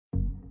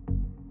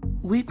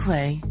We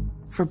play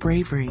for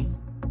bravery.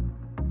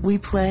 We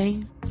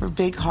play for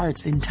big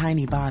hearts in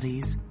tiny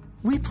bodies.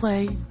 We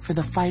play for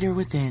the fighter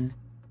within.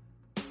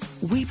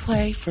 We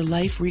play for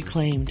life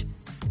reclaimed,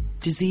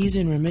 disease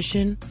in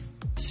remission,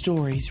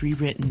 stories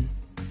rewritten.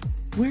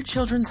 We're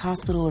Children's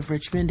Hospital of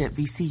Richmond at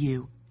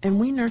VCU, and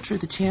we nurture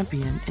the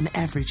champion in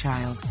every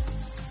child.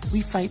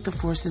 We fight the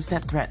forces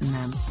that threaten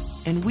them,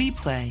 and we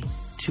play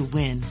to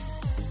win.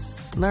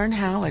 Learn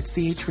how at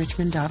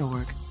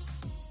chrichmond.org.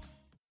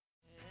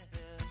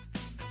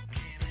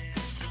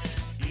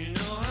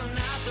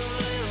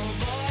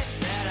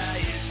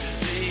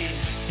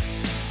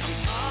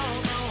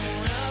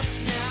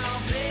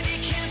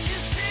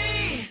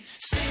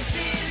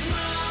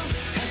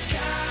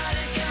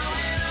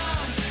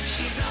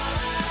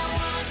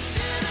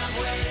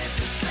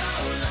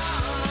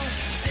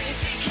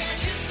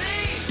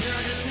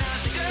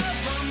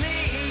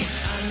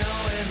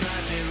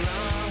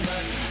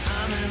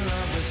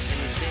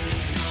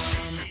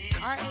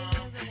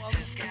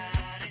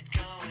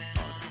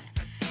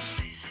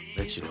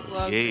 Let your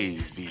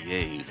yays be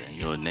yays and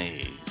your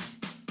nays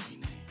be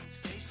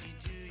nays.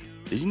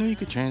 Did you know you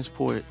could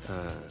transport,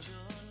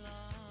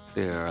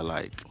 there are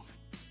like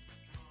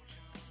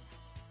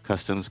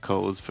customs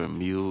codes for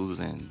mules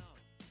and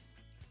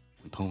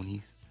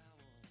ponies?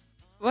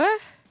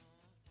 What?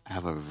 I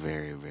have a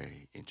very,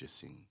 very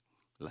interesting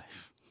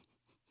life.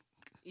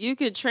 You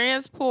could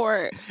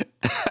transport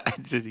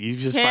you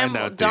just find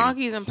out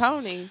donkeys and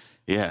ponies.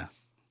 Yeah.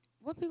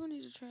 What people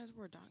need to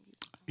transport donkeys?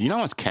 You know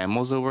how much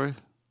camels are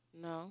worth?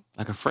 No.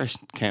 Like a fresh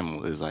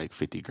camel is like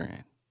 50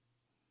 grand.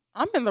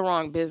 I'm in the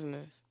wrong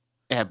business.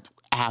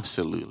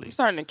 Absolutely. I'm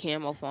starting a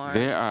camel farm.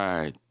 There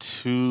are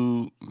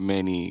too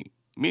many.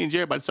 Me and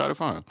Jared about to start a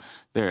farm.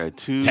 There are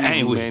too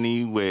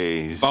many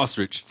ways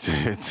Fosterage.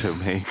 to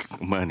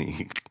make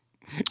money.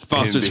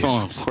 Fosterage in this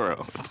Farms.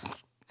 world.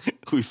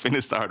 We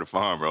finna start a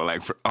farm, bro.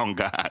 Like, on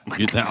God.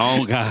 You think,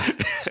 oh, God.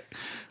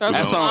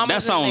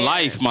 That's on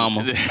life,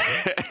 mama.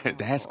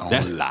 That's on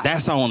life.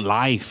 That's on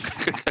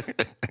life.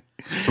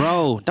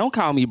 Bro, don't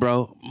call me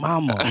bro.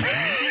 Mama.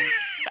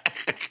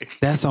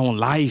 That's on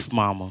life,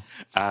 mama.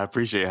 I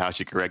appreciate how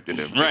she corrected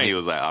him. Right. He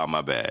was like, oh,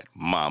 my bad.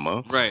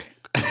 Mama. Right.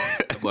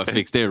 That boy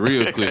fixed that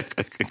real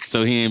quick.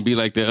 So he didn't be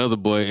like the other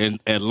boy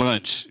at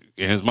lunch.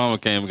 And his mama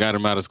came and got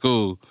him out of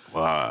school.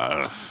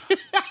 Wow.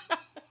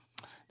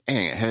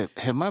 Hey,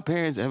 have my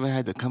parents ever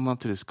had to come up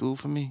to the school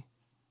for me?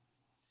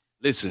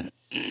 Listen,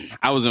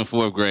 I was in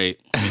 4th grade.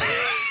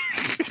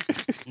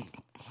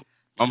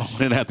 My mama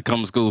didn't have to come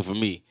to school for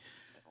me.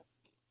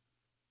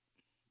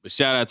 But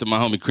shout out to my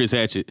homie Chris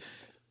Hatchett.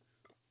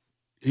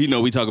 He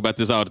know we talk about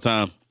this all the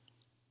time.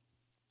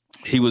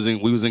 We was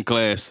in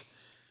class.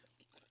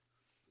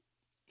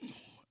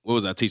 What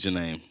was our teacher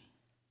name?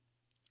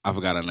 I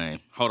forgot her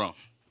name. Hold on.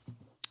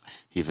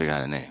 He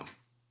forgot her name.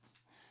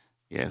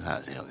 Yeah, it's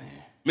hot as hell in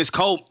here. Miss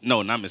Coleman.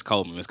 No, not Miss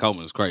Coleman. Miss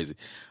Coleman was crazy.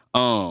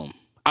 I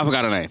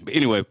forgot her name. But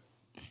anyway,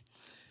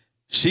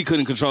 she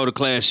couldn't control the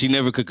class. She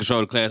never could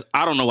control the class.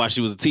 I don't know why she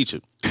was a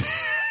teacher.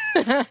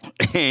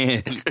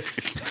 And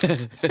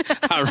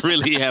I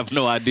really have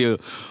no idea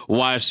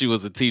why she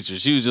was a teacher.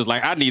 She was just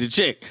like, I need a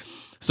check.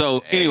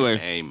 So anyway.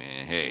 Hey,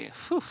 man. Hey.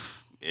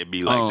 It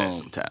be like that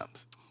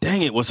sometimes.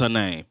 Dang it, what's her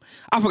name?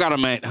 I forgot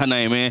her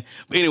name, man.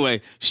 But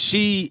anyway,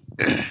 she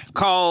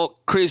called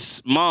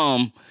Chris'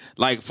 mom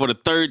like for the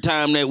 3rd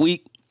time that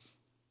week.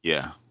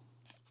 Yeah.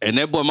 And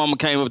that boy mama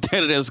came up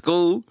there to that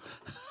school.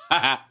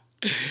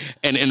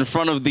 And in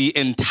front of the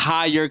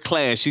entire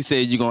class, she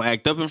said, you're going to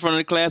act up in front of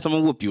the class, I'm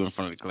going to whoop you in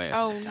front of the class.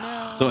 Oh,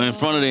 no. So in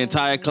front of the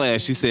entire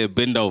class, she said,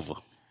 bend over.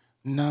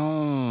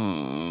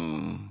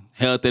 No.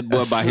 Held that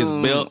boy by his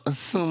belt.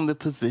 Assume the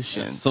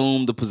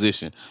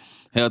position.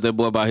 Held that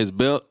boy by his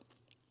belt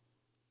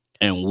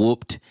and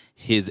whooped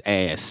his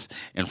ass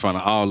in front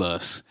of all of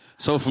us.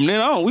 So from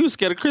then on, we was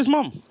scared of Chris'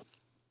 mama.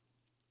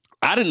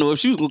 I didn't know if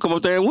she was going to come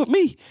up there and whoop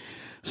me.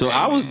 So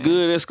I was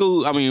good at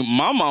school. I mean,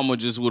 my mama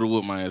just would have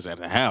whooped my ass at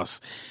the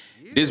house.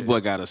 Yeah. This boy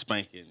got a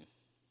spanking.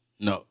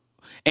 No.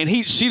 And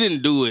she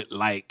didn't do it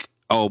like,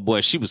 oh boy,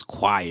 she was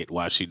quiet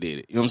while she did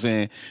it. You know what I'm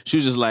saying? She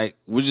was just like,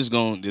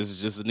 this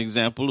is just an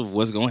example of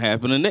what's going to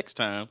happen the next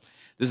time.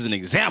 This is an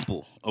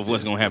example of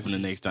what's going to happen the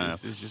next time.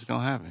 This is just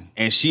going to happen.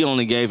 And she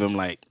only gave him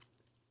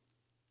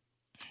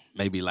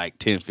maybe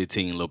 10,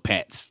 15 little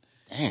pats.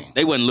 Dang.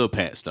 They wasn't little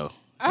pats though.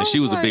 And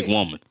she was a big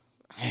woman.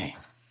 Dang.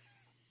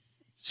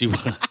 She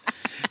was.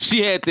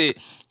 She had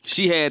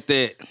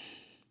that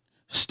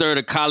stir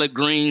the collard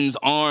greens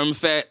arm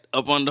fat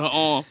up under her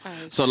arm.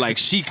 So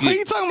she could. Why are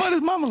you talking about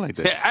his mama like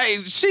that?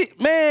 Hey, she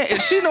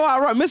know I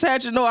rock. Miss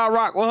Hatcher know I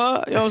rock with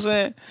her. You know what I'm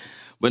saying?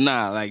 But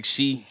nah,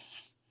 she'd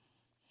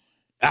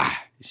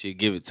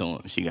give it to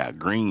him. She got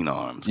green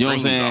arms. You know what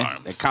I'm saying?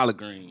 That collard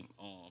green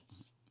arms.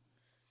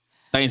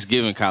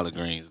 Thanksgiving collard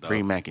greens though.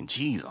 Free mac and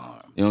cheese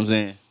arm. You know what I'm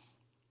saying?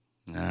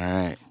 All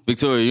right.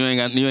 Victoria, you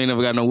ain't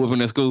never got no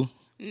whooping at school?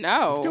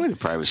 No. Give me the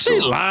private school.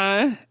 She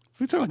lying.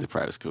 Victoria went to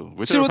private school.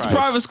 She went to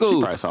private school. She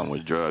probably saw more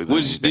drugs.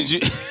 Which did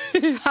you?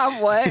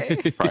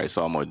 What? Probably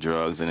saw more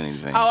drugs than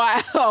anything.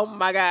 Oh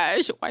my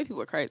gosh, white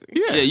people are crazy.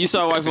 Yeah, you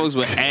saw white folks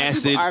with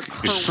acid, Are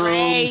shrooms.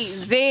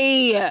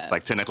 crazy. It's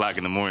like 10 o'clock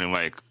in the morning.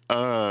 Like,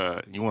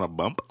 you want a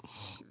bump?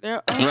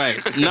 Right?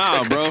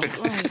 Nah, bro.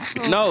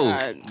 No,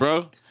 God.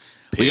 bro.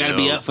 We gotta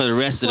be up for the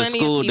rest of the Plenty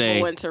school of people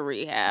day. went to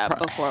rehab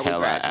before we Hella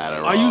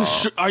graduated.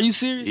 Adderall. Are you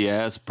serious?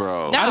 Yes,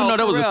 bro. No, I didn't know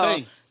that for was a real.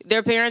 thing.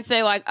 Their parents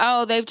say like,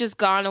 "Oh, they've just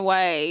gone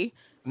away,"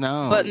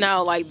 No. but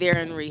no, like they're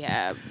in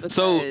rehab because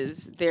So-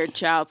 their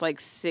child's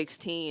like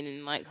 16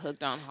 and like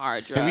hooked on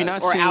hard drugs. Have you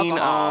not or seen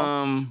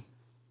alcohol.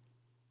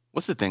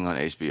 what's the thing on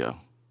HBO?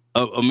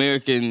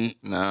 American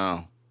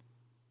No.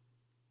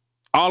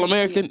 All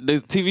American, the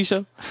TV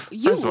show.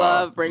 You First of all,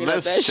 love bringing up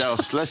that show.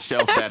 Let's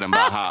shelf that and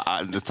about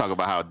how let's talk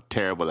about how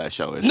terrible that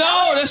show is.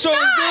 No, that show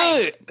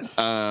is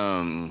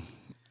good.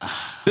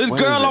 This what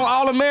girl is it? on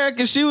All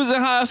American, she was in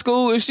high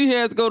school and she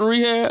had to go to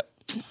rehab.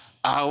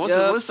 What's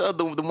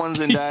the one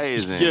Zendaya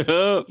is in?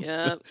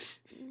 Yeah.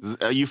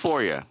 Yep.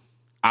 Euphoria.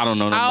 I don't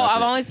know. nothing about I've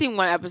that. only seen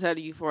one episode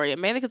of Euphoria,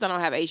 mainly because I don't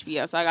have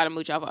HBO, so I got to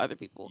mooch off of other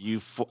people.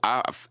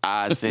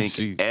 I think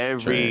She's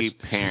every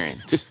trash.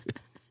 parent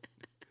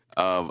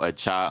of a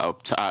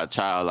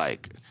child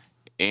like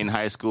in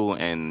high school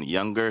and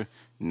younger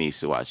needs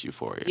to watch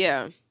Euphoria.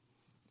 Yeah,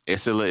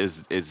 It's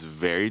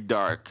very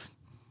dark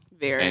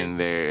very. and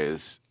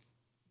there's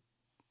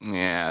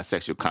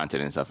sexual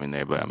content and stuff in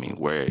there, but I mean,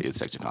 where is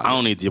sexual content? I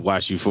don't need to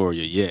watch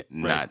Euphoria yet.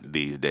 Not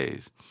these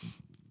days.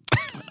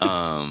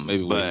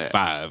 Maybe but- with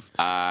 5.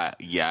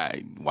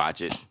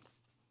 Watch it.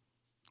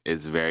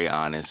 It's very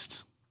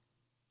honest.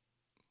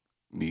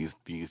 These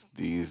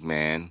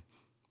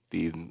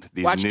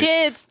Watch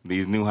kids.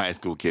 These new high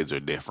school kids are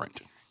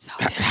different.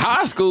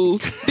 High school,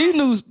 these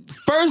new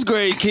first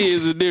grade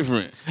kids is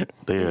different.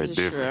 They are This is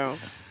different.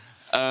 true.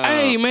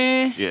 Hey,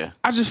 man. Yeah.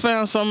 I just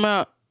found something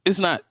out. It's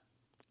not.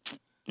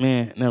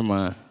 Man, never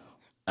mind.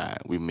 All right,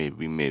 we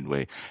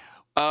midway.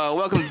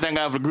 Welcome to Thank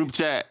God for the Group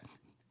Chat.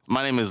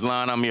 My name is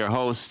Lon. I'm your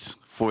host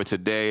for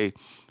today.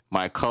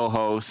 My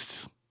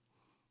co-host,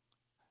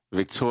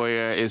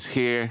 Victoria, is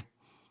here.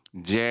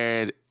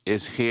 Jared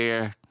is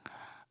here.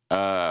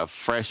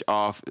 Fresh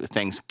off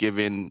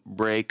Thanksgiving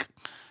break.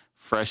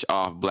 Fresh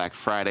off Black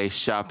Friday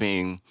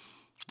shopping.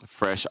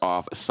 Fresh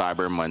off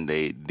Cyber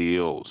Monday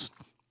deals.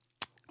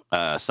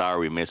 Sorry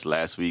we missed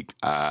last week.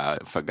 I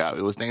forgot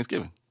it was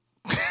Thanksgiving.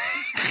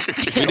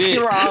 We did.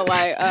 You were all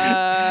like,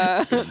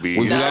 We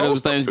forgot it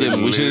was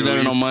Thanksgiving. We should have done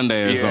it on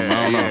Monday or something.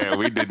 I don't know. Yeah,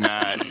 we did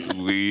not.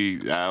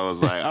 I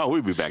was like, oh,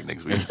 we'll be back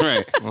next week.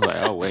 Right. I was like,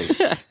 oh, wait.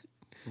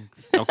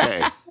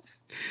 Okay.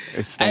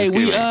 It's Hey,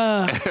 Thanksgiving.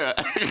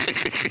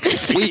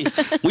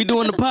 we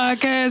doing the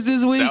podcast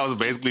this week. That was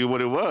basically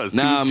what it was.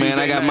 Nah, man,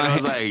 I got night, my- I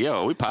was like,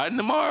 yo, we potting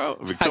tomorrow?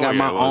 I Victoria got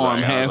my was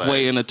arm like- I was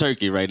halfway like, in a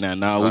turkey right now.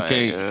 No, we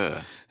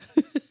can't.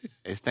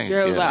 It's Jared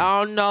Thanksgiving. was like, I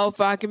don't know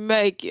if I can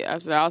make it. I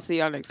said, I'll see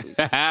y'all next week.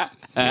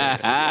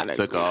 Next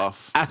Took week.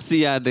 off. I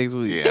see y'all next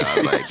week. Yeah, I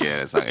was like,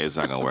 yeah, it's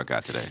not gonna work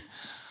out today.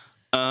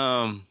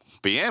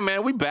 But yeah,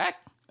 man, we back.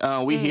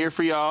 We here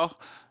for y'all.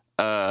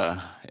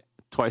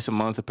 Twice a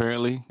month,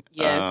 apparently.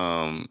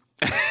 Yes.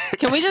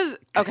 Can we just,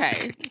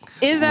 okay.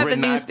 Is that the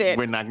new standard?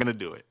 We're not gonna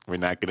do it. We're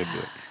not gonna do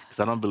it because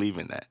I don't believe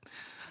in that.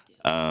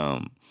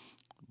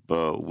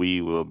 But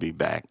we will be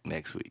back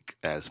next week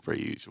as per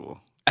usual.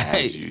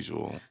 As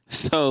usual.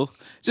 So,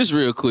 just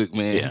real quick,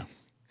 man. Yeah.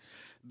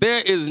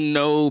 There is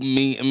no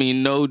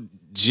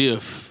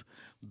GIF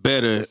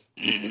better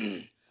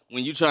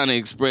when you trying to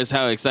express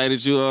how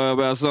excited you are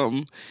about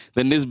something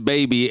than this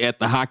baby at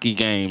the hockey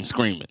game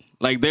screaming.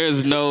 Like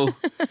there's no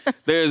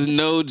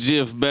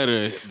GIF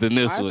better than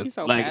this Why is one. he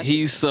so Like passionate?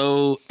 he's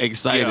so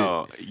excited.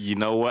 Yo, you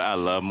know what I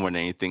love more than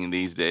anything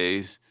these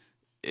days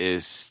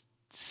is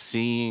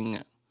seeing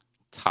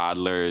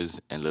toddlers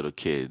and little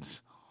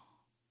kids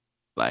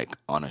like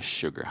on a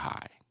sugar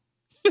high.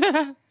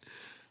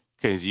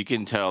 Because you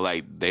can tell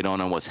like they don't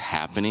know what's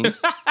happening.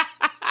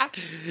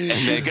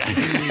 And they got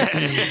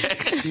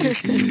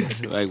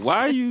Like why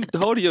are you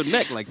holding your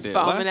neck like that?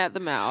 Foaming Why? at the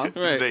mouth.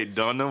 Right. they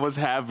don't know what's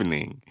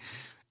happening.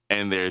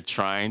 And they're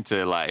trying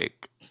to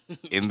like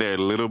in their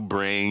little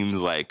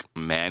brains like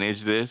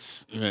manage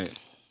this. Right.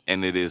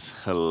 And it is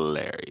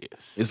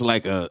hilarious. It's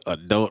like a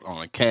adult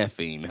on a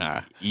caffeine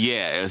high.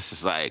 Yeah, it's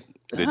just like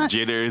the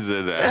jitters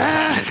of the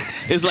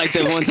It's like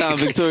that one time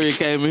Victoria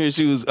came in here,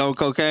 she was on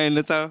cocaine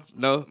the time.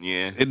 No?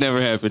 Yeah. It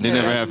never happened. It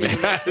never happened.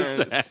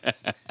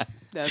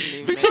 Doesn't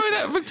even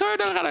Victoria make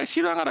sense.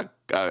 don't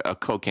got a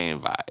cocaine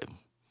vibe.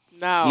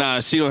 No. Nah,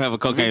 she don't have a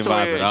cocaine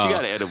vibe at all. She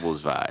got an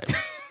edibles vibe.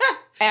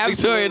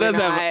 Absolutely Victoria does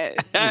not.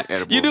 have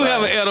Edible you do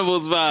have vibe. an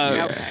edibles vibe.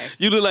 Yeah. Okay.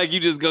 You look like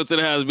you just go to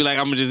the house and be like,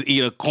 I'm gonna just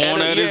eat a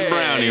corner of this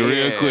brownie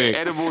real quick.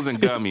 Edibles and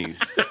gummies.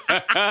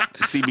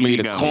 CBD I'm gonna eat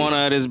a gummies. corner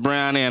of this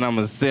brownie and I'm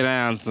gonna sit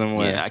down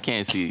somewhere. Yeah, I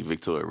can't see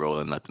Victoria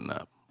rolling nothing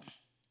up.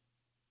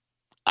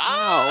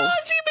 Oh.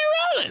 She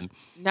be doing?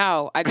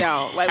 No, I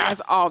don't. Like,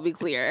 let's all be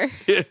clear.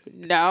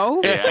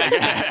 No. No.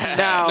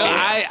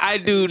 I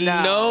do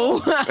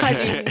no.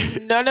 I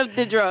do none of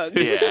the drugs.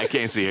 Yeah, I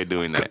can't see her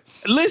doing that.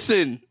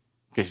 Listen,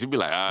 Because she'd be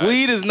like,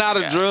 weed is not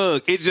a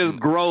drug. It just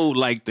growed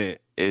like that.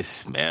 It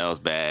smells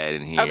bad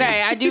in here.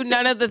 Okay, I do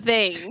none of the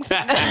things.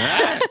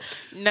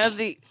 None of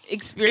the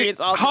experience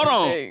all Hold the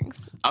on.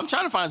 things. I'm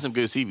trying to find some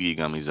good CBD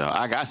gummies, though.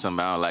 I got some,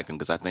 but I don't like them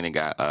because I think they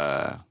got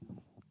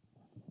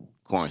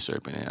corn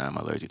syrup in it. I'm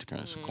allergic to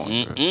corn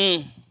syrup.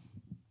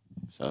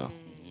 So,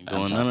 I'm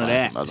doing trying none to of find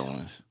that. some other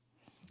ones.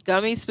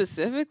 Gummies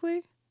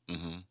specifically?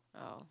 Mm-hmm.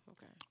 Oh,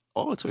 okay.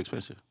 Oh, too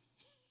expensive.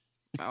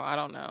 Oh, I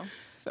don't know.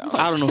 So It's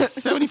like I don't know.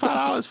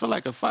 $75 for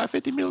like a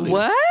 550 milliliter.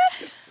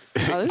 What?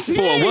 Oh, this is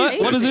For what?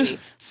 What is crazy.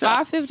 this?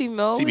 550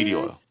 milliliters? CBD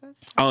oil.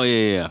 That's Oh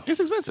yeah. It's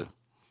expensive.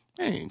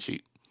 It ain't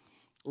cheap.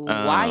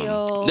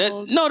 wild.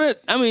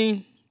 I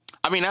mean,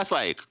 I mean, that's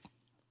like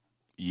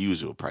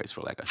usual price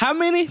for like a how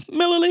many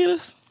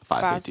milliliters?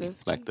 550, 550.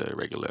 like the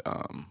regular.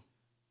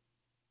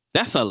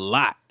 That's a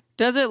lot.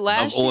 Does it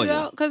last Of you oil.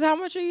 though? Because how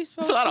much are you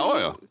supposed It's a lot to of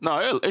oil.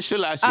 No, it should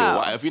last you a Oh.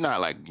 while. If you're not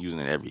like using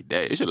it every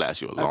day, it should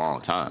last you a long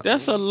time.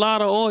 That's a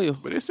lot of oil.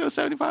 But it's still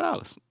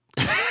 $75.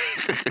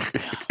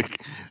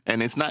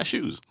 And it's not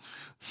shoes.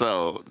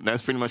 So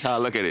that's pretty much how I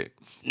look at it.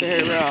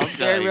 Very real.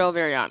 Very real,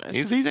 very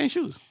honest. These ain't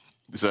shoes.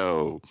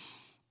 So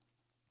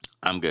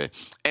I'm good.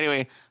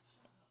 Anyway,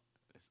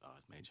 that's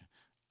always major.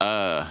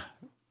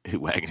 He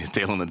wagging his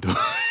tail on the door.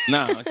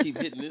 No, I keep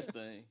hitting this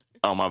thing.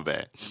 Oh, my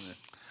bad.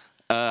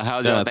 How's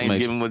Shout y'all out to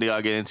Thanksgiving? What do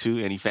y'all get into?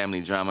 Any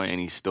family drama?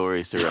 Any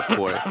stories to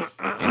report?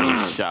 Any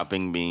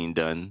shopping being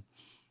done?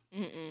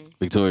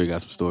 Victoria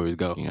got some stories.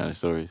 Go. You got any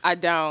stories? I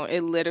don't.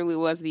 It literally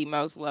was the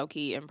most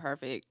low-key and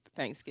perfect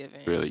Thanksgiving.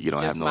 Really? You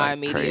don't Just have no my like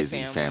immediate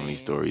crazy family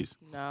stories?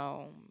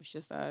 No. It's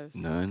just us.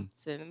 None?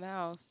 Sitting in the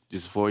house.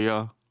 Just for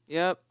y'all?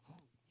 Yep.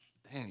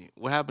 Dang,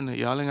 what happened to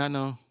y'all? Ain't got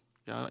no.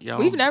 Y'all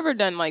We've never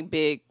done like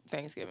big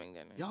Thanksgiving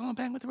dinner. Y'all don't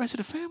bang with the rest of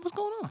the fam? What's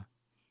going on?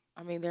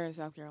 I mean, they're in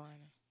South Carolina.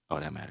 Oh,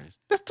 that matters.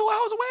 That's 2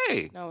 hours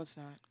away. No, it's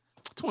not.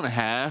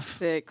 2.5.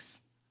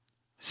 6.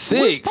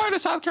 Which part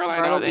of South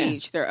Carolina Myrtle are they in?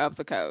 Beach. They're up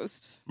the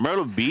coast.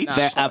 Myrtle Beach? Not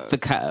They're close. up the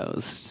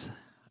coast.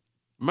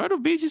 Myrtle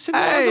Beach is 6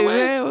 hours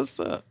away? what's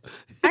up?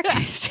 I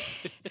can't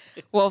stay.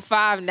 Well,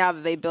 5 now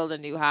that they build a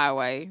new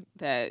highway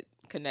that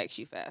connects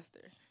you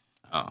faster.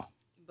 Oh,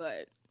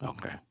 But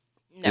okay.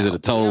 no, Is it a we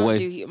tollway?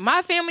 don't do-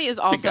 My family is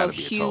also gotta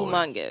be a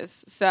tollway.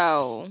 humongous.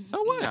 So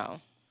what? No.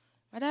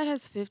 My dad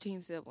has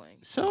 15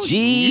 siblings. So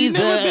Jesus.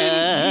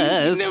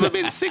 you never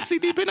been 60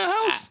 deep in a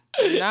house?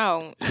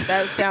 No,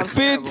 that sounds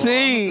terrible.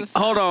 15.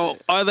 Hold on.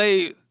 Are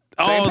they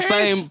all parents?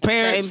 same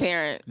parents? Same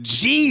parent.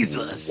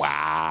 Jesus.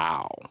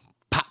 Wow.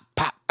 Pop,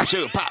 pop,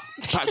 sugar pop,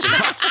 pop, sugar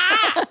pop,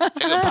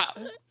 sugar pop.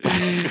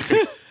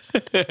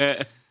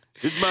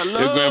 It's my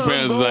love. Your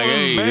grandparents was like,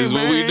 hey, this is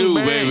what we do,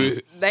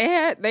 baby.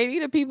 They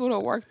needed people to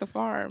work the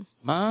farm.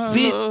 My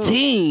love.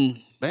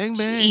 15. Bang,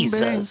 bang,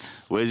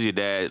 Jesus. bang. Where's your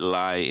dad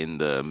lie in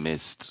the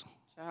mist?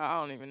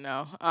 I don't even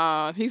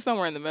know. He's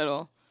somewhere in the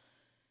middle.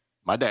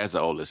 My dad's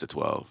the oldest of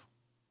 12.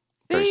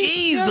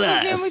 See, that's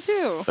my family Jesus.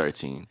 too.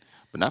 13.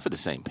 But not for the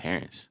same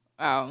parents.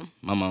 Oh,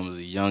 My mom was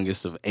the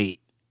youngest of 8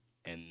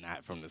 and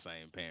not from the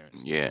same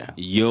parents. Yeah.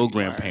 Your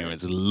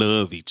grandparents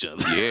love each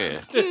other.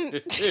 Yeah.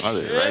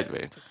 Mother, right,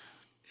 man.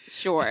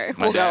 sure.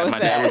 My We'll go with my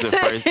dad was that. the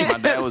first. My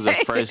dad was the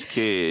first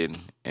kid,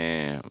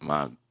 and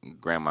my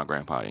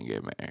grandpa didn't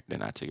get married. They're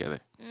not together,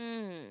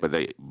 but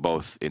they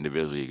both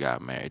individually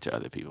got married to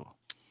other people,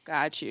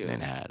 Got you. and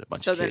then had a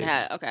bunch So of kids. then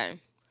had okay.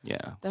 Yeah,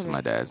 That so my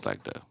makes dad's like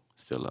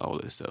still the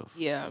oldest of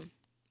Yeah.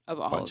 Of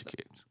a all bunch of of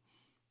them. kids.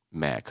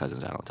 Mad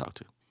cousins I don't talk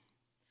to.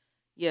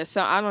 Yeah,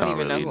 so I don't even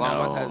really know who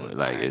all my cousins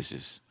Like are. it's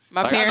just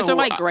My like, I parents know are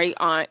like who great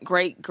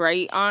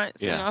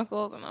aunts and Yeah.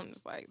 uncles, and I'm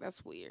just like,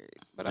 that's weird.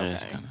 But okay.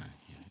 It's kind of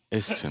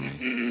it's to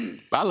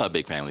me. But I love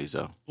big families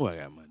though. Well, I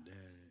got my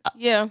dad.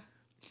 Yeah.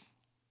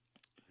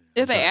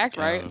 If they act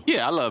right.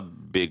 Yeah, I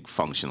love big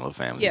functional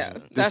families. Yeah,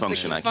 that's the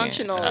Dysfunction key. I can't.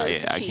 Functional is Yeah,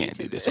 the I key can't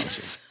to do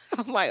dysfunction.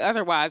 I'm like,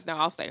 otherwise, no,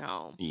 I'll stay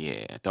home.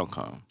 Yeah, don't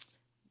come.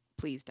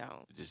 Please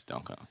don't. Just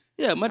don't come.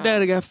 Yeah, my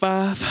daddy got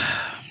 5.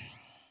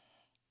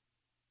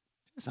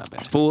 It's not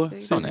bad. 4.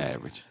 It's on the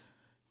average.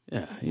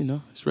 Yeah,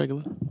 it's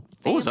regular.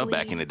 What was up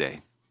back in the day?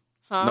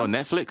 Huh? No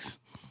Netflix?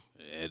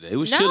 Yeah, they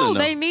was No, chilling.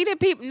 they needed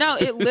people. No,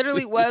 it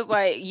literally was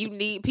like, you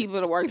need people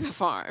to work the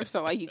farm.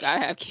 So, like, you got to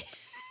have kids.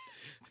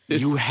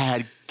 You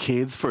had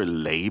kids for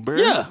labor?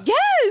 Yeah,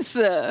 Yes.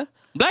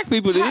 black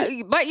people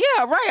did. But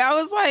yeah, right. I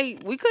was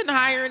like, we couldn't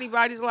hire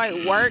anybody to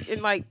like work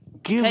and like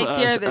Give take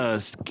care us of the.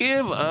 us.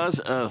 Give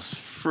us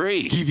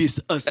free. Give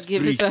us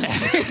Give us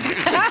free.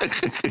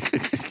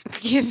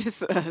 Give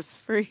us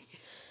free.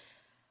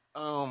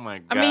 Oh my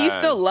god. I mean, you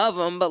still love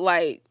them, but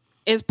like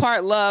it's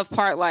part love,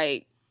 part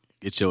like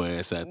Get your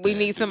ass out there. we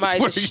need somebody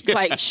to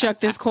like shuck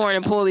this corn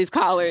and pull these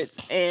collards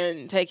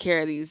and take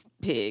care of these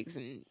pigs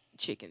and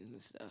chickens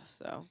and stuff.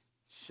 So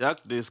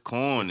shuck this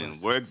corn and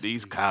work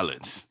these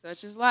collards.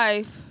 such is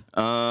life.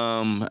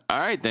 All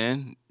right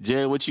then.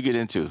 Jared, what you get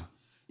into?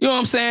 You know what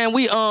I'm saying?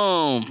 We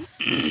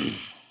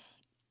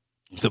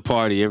It's a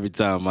party every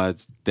time I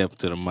step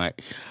to the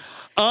mic.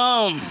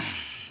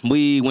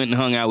 We went and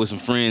hung out with some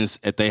friends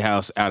at their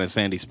house out in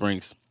Sandy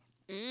Springs.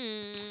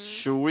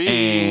 Sweet.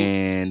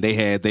 And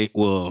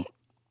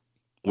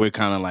we're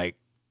kind of like,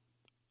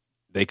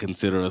 they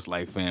consider us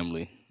like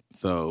family.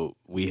 So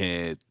they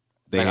had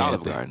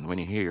Olive Garden when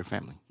you hear your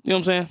family. You know what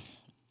I'm saying?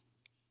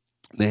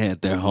 They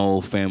had their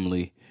whole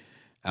family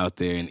out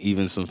there, and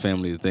even some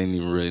family that they didn't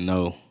even really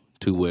know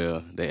too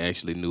well. They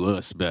actually knew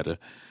us better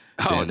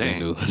than they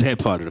knew that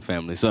part of the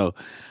family. So,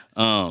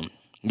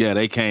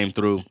 they came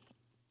through,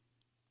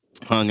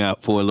 hung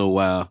out for a little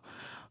while,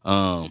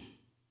 and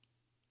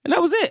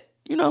that was it.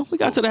 You know, we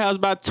got to the house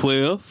about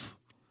 12.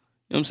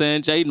 You know what I'm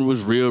saying? Jaden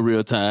was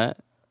real tired.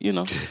 You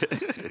know,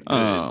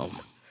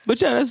 but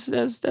yeah,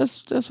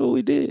 that's what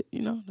we did.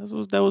 You know,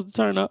 that was the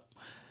turn up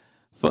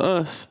for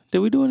us. Did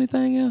we do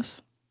anything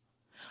else?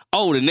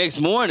 Oh, the next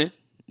morning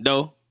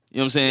though, you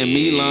know what I'm saying?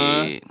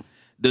 Milan,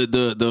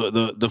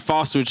 the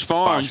Fosterage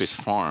Farms.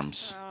 Fosterage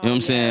Farms. You know what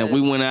I'm saying?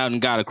 We went out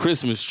and got a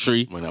Christmas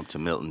tree. Went up to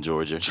Milton,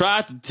 Georgia.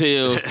 Tried to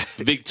tell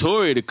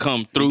Victoria to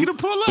come through, Get a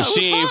pull up. but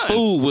she ain't fun.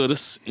 fool with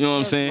us. You know what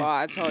I'm saying? Well,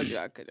 I told you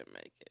I couldn't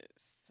make it.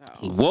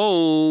 So.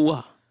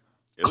 Whoa.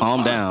 It was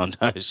Calm fun. down.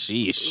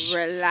 Sheesh.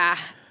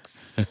 Relax.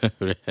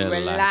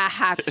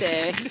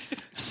 Relax.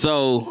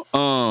 So,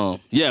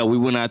 we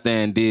went out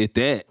there and did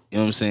that. You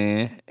know what I'm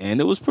saying? And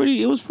it was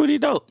pretty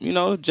dope. You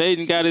know,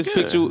 Jaden got his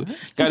picture,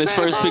 got his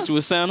first picture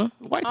with Santa.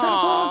 White Santa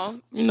Claus.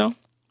 You know,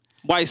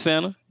 white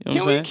Santa. You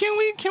know what I'm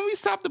saying? Can we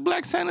stop the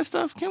black Santa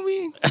stuff? Can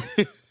we?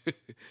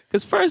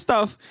 Because first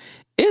off,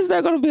 is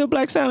there going to be a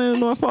black Santa in the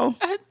North Pole?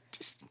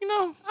 Just, you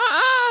know.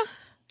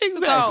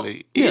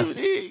 Exactly.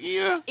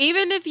 Yeah.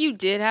 Even if you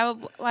did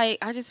have I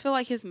just feel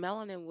like his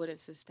melanin wouldn't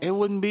sustain. It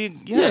wouldn't be.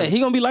 Yeah, he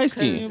going to be light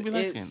He'll skinned. be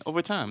light skinned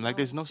over time. Like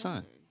there's no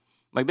sun.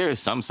 Like there is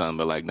some sun,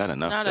 but like not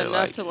enough. Not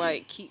enough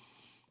to keep.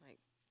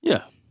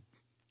 Yeah.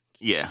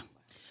 Yeah.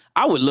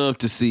 I would love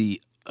to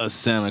see a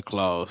Santa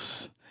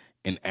Claus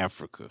in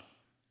Africa.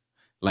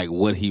 Like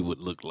what he would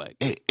look like.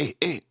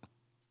 Hey.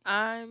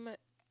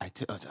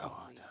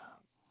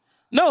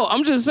 No,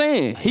 I'm just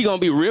saying. He going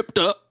to be ripped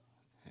up.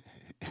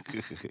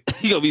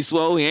 He going to be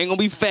swole. He ain't going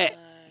to be fat.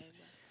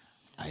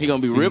 He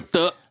going to be ripped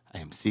up. I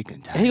am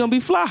seeking time. And he going to be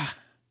fly.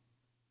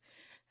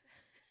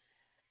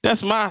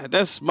 That's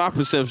my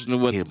perception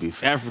of what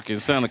African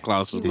Santa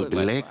Claus would be.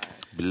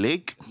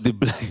 Blick.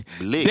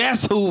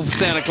 That's who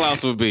Santa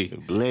Claus would be.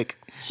 Blick.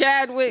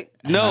 Chadwick.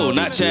 No,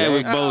 not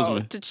Chadwick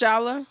Boseman.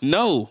 T'Challa.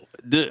 No,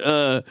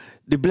 the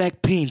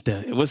Black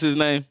Panther. What's his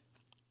name?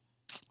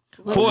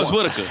 Forrest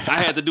Whitaker. I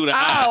had to do the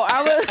eye.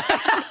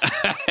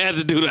 I had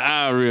to do the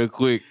eye real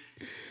quick.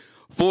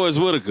 Forrest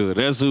Whitaker.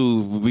 That's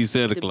who would be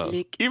Santa Claus.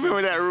 You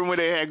remember that rumor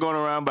they had going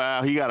around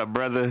about he got a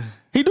brother?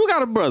 He do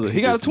got a brother.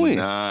 He got a twin.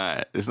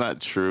 It's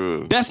not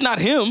true. That's not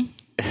him.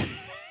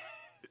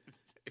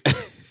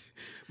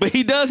 But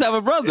he does have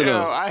a brother,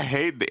 though. I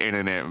hate the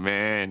internet,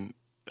 man.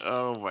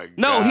 Oh, my God.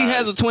 No, he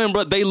has a twin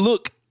brother. They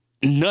look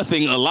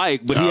nothing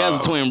alike, but he has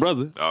a twin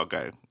brother.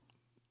 Okay.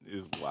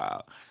 It's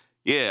wild.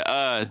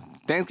 Yeah,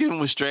 Thanksgiving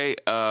was straight.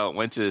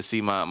 Went to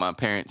see my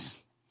parents.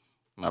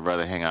 My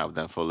brother hang out with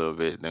them for a little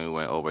bit. Then we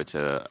went over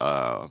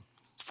to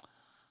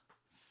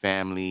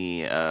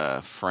family,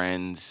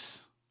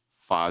 friends,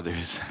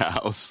 father's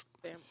house.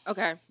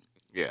 Okay.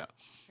 Yeah.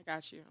 I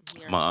got you. I'm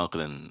here. My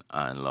uncle and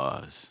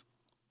aunt-in-law's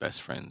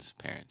best friend's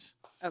parents.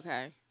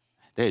 Okay.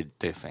 They're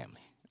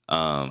family.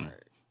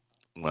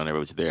 Went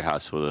over to their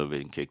house for a little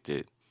bit and kicked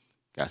it.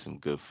 Got some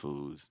good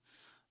foods.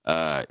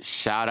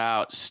 Shout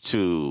outs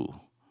to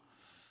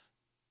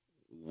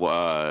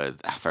I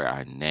forgot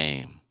her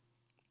name.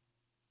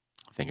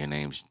 I think her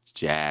name's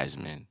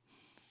Jasmine.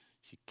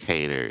 She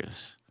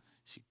caters.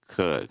 She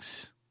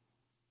cooks.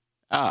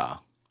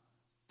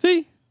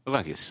 See? Look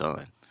like his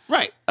son.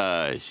 Right.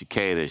 She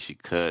catered, she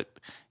cooked,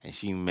 and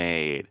she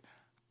made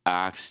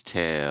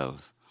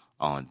oxtails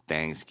on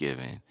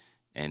Thanksgiving.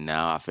 And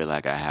now I feel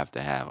like I have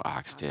to have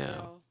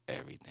oxtail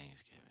every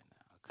Thanksgiving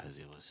now because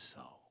it was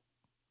so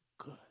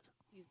good.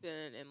 You've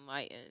been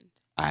enlightened.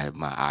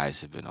 My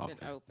eyes have been open.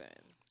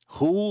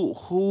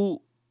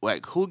 Who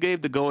Who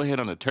gave the go ahead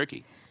on the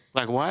turkey?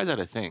 Like, why is that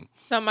a thing?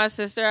 So my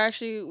sister,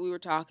 actually, we were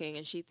talking,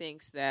 and she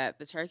thinks that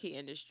the turkey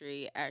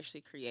industry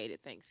actually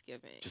created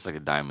Thanksgiving. Just like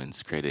the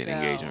diamonds created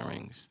engagement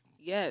rings.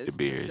 Yes. The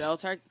beers. To sell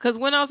turkey. Because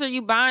when else are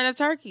you buying a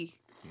turkey?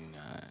 You're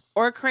not.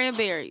 Or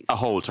cranberries. A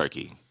whole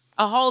turkey.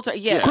 A whole turkey.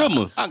 Yeah.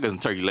 Criminal. I'll get some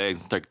turkey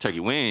legs, turkey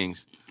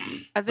wings.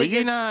 I think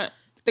you're it's not.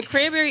 The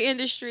cranberry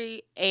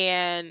industry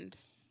and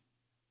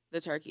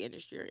the turkey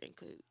industry are in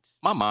cahoots.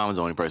 My mom's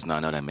the only person I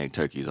know that make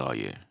turkeys all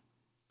year.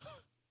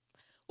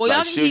 Well, Like,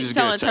 y'all can she'll keep just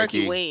get a selling turkey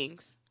turkey.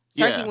 wings.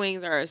 Yeah. Turkey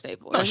wings are a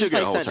staple. No, It's she'll just get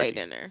like a whole Sunday turkey.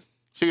 dinner.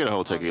 She'll get a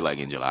whole turkey like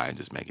in July and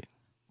just make it.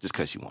 Just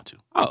because she want to.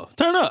 Oh,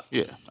 turn up.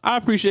 Yeah. I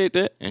appreciate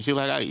that. And she's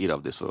like, I eat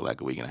off this for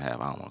like a week and a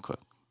half. I don't want to cook.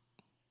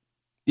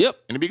 Yep.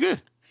 And it'd be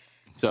good.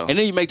 So And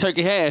then you make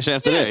turkey hash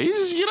after yeah, that. you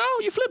just,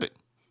 you flip it.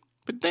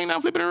 But the thing now,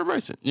 flip it and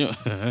reverse it. Yeah.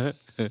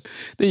 Then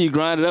you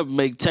grind it up and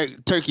make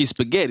turkey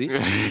spaghetti.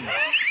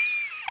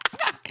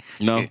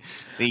 No, You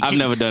I've keep-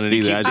 never done it you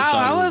either. keep- I just Oh,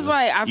 thought I it was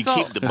like, I You felt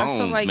keep the I felt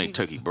bones like make you-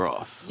 turkey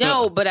broth.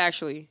 No, but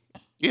actually,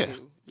 Yeah.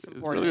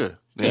 support Oh, it. yeah.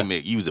 They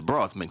make use the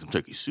broth, make some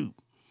turkey soup.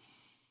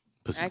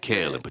 Put some Accurate.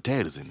 kale and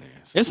potatoes in there.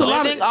 It's a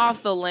lot living of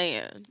off the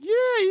land. Yeah,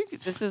 you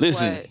could. This is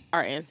Listen. what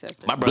our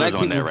ancestors. My brother's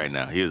Black on that people- right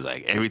now. He was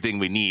like, everything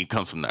we need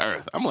comes from the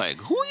earth. I'm like,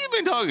 who you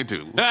been talking to?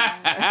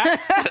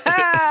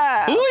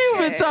 Who you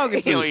been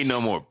talking He don't to? eat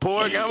no more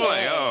pork. I'm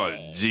like, oh,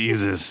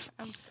 Jesus.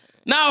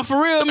 Nah, for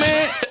real,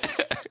 man.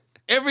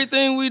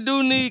 Everything we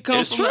do need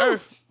comes It's from true. the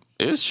earth.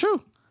 It's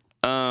true.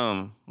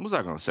 What was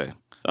I going to say?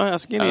 Oh, how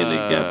skinny they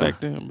got back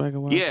there, back a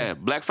while. Yeah,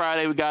 Black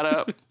Friday we got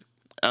up.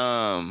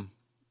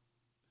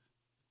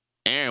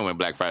 Aaron went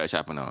Black Friday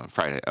shopping on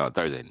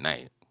Thursday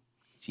night.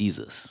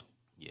 Jesus.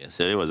 Yeah,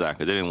 so it was out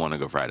because they didn't want to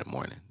go Friday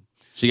morning.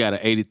 She got an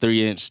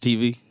 83-inch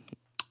TV.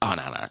 Oh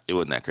no, it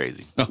wasn't that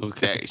crazy.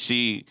 Okay.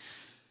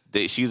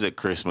 She's a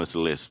Christmas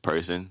list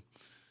person,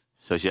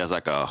 so she has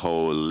like a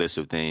whole list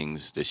of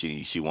things that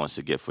she wants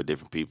to get for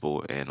different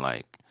people, and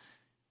like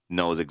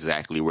knows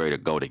exactly where to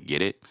go to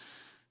get it.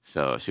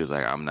 So she was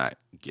like, "I'm not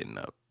getting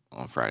up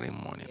on Friday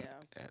morning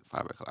at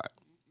 5:00."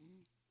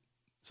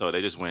 So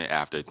they just went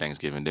after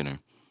Thanksgiving dinner.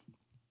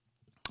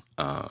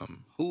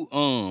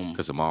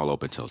 Because I'm all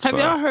open till 12. Have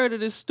y'all heard of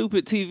this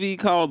stupid TV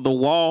called The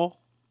Wall?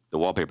 The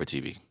wallpaper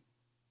TV.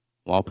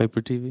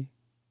 Wallpaper TV?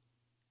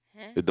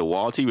 The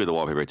wall TV or the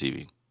wallpaper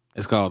TV?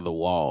 It's called The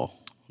Wall.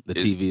 The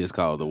It's- TV is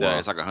called The Wall. Yeah,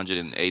 it's like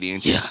 180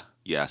 inches. Yeah.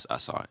 Yes, I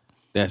saw it.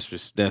 That's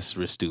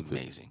real stupid.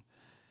 Amazing.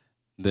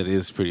 That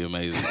is pretty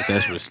amazing. But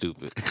that's real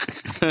stupid.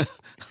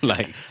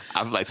 Like,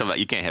 I'm like something like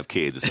you can't have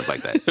kids or stuff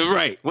like that.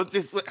 right. What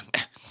this? What?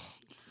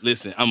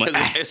 Listen, I'm gonna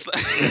It's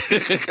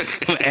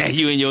add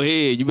you in your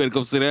head. You better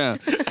go sit down.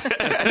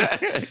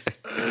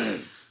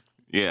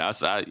 yeah, I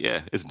saw.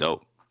 Yeah, it's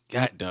dope.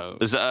 God, dog.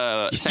 It's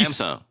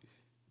Samsung.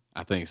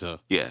 I think so.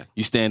 Yeah,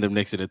 You stand up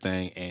next to the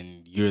thing,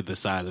 and you're the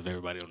size of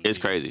everybody on the it's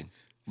TV. crazy.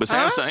 But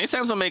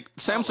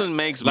Samsung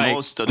makes Like-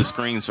 most of the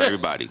screens for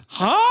everybody.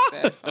 Huh?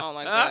 I don't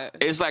like that.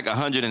 It's like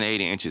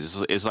 180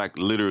 inches. It's like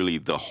literally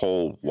the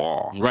whole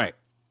wall. Right.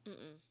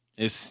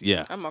 It's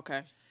I'm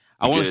okay.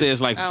 I want to good. say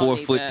it's like I don't 4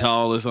 need foot that.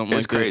 tall or something.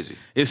 It's like that. crazy.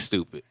 It's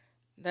stupid.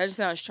 That just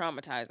sounds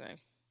traumatizing.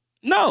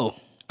 No.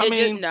 I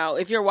mean- no.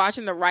 If you're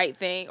watching the right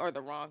thing or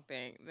the wrong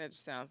thing, that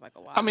just sounds like a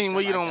lot. I mean,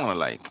 well, you don't want to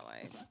like.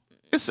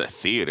 It's a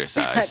theater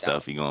size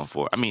stuff you're going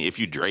for. I mean, if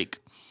you Drake,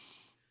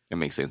 it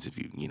makes sense if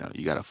you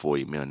got a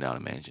 $40 million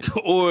mansion.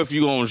 Or if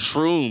you on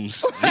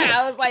shrooms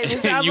I was like, this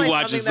and sounds you like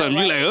watching something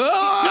something, that, you like,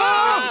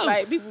 oh,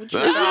 like people. This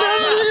this is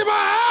nothing in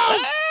my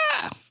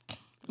house.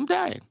 I'm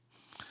dying.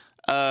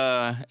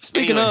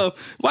 Speaking Anyway,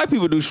 of, white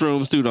people do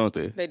shrooms too, don't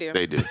they? They do.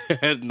 they do.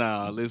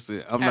 Nah,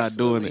 listen, I'm not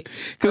doing Absolutely. it.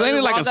 Because ain't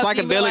it like a Walk up to you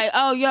and be psychedelic? Like,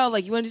 oh, yo,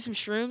 like you want to do some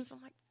shrooms? I'm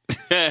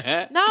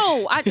like,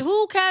 no.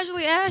 Who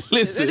casually asked?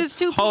 Listen, it is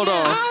 2 hold p.m.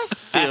 on. I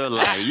feel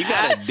like you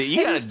gotta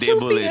It's 2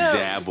 dibble and p.m.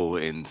 dabble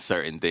in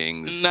certain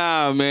things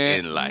Nah, man.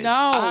 in life. No.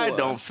 I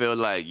don't feel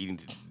like you need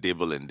to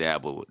dibble and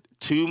dabble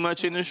too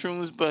much in the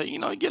shrooms, but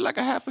get like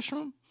a half a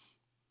shroom.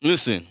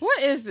 Listen,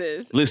 What is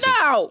this? Listen.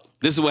 No.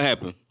 this is what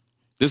happened.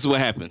 This is what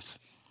happens.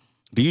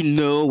 Do you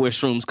know where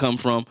shrooms come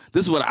from?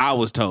 This is what I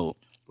was told.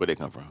 Where'd they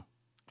come from?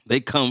 They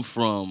come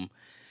from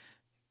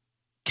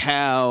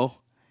cow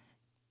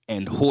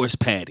and horse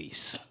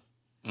patties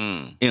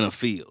in a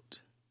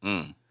field.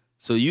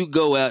 So you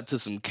go out to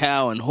some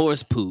cow and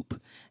horse poop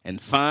and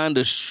find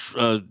a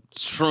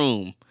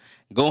shroom,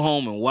 go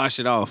home and wash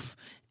it off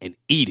and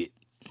eat it.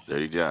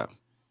 Dirty job.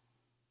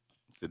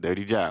 It's a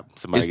dirty job.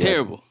 It's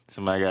terrible.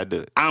 Somebody got to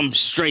do it. I'm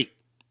straight.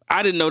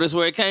 I didn't know that's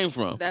where it came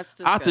from. That's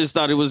I disgusting. just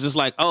thought it was just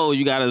like, oh,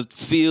 you got a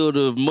field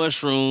of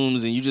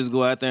mushrooms and you just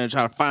go out there and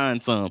try to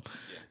find some.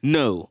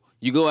 No,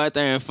 you go out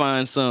there and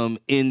find some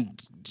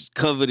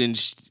covered in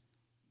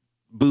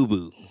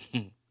boo-boo.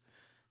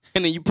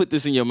 And then you put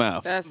this in your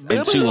mouth That's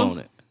and chew on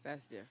it.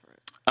 That's different.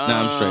 Nah,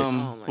 I'm straight. Oh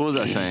my What was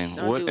I saying?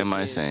 Don't what do it, am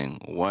I kids. saying?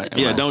 What?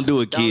 Yeah, am I don't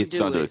do it, Don't kids. do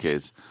Don't do it. it,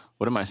 kids.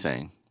 What am I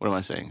saying? What am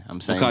I saying? I'm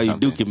saying I'll call you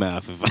something. Dookie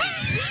Mouth.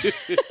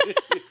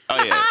 If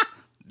Oh yeah,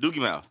 Dookie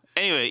Mouth.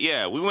 Anyway,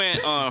 yeah, we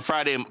went on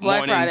Friday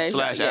morning Friday, /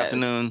 yes.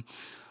 afternoon.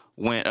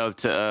 Went up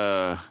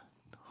to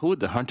who?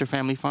 The Hunter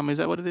family farm. Is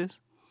that what it is?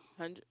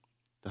 100.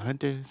 The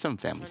Hunter, some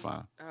family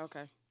farm Oh,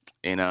 okay.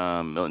 in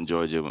Milton,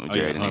 Georgia. Went with oh,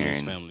 yeah, Jared and Hunter's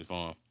Aaron family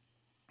farm.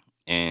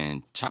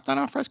 and chopped down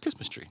our first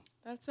Christmas tree.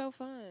 That's so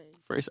fun.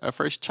 Our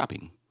first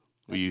chopping.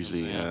 We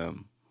usually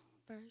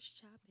First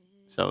shopping.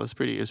 so it's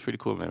pretty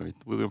cool, man.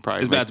 We're gonna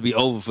probably It's about to be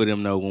over for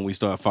them, though, when we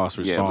start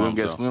Phosphorus yeah. Farm.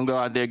 We're so. gonna go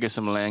out there, get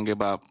some land, get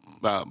about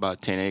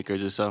 10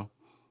 acres or so.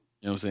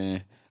 You know what I'm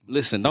saying?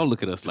 Listen, don't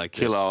look at us like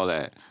Kill that. all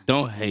that.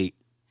 Don't hate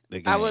the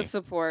game. I would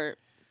support.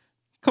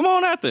 Come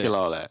on out there. Kill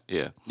all that.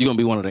 Yeah. You gonna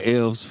be one of the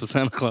elves for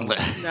Santa Claus?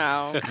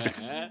 No,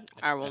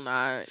 I will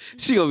not.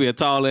 She gonna be a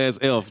tall ass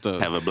elf though.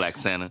 Have a black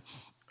Santa.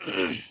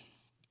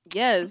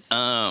 Yes.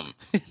 But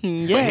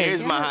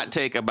here's my hot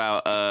take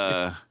about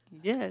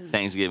yes.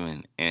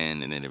 Thanksgiving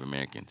and the Native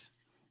Americans.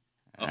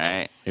 All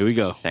right, Here we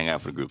go. hang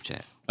out for the group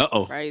chat.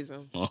 Oh. Praise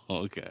him.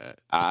 Oh God.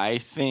 I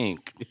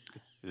think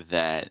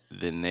that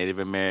the Native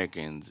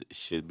Americans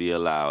should be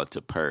allowed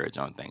to purge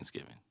on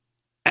Thanksgiving.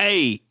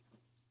 Hey,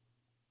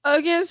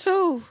 Against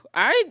who?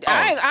 I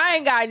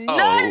ain't got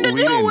nothing to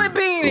do with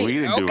Beanie. We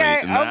didn't do okay,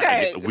 anything.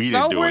 okay. We So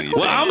didn't do we're anything.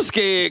 well, I'm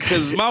scared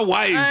because my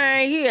wife,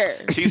 I ain't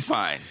here. She's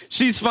fine.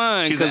 she's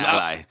fine. She's an 'cause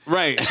ally.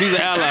 Right, she's an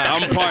ally.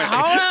 I'm part.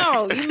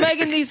 Hold on, you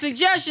making these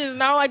suggestions,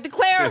 and I like to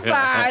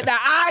clarify that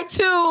I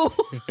too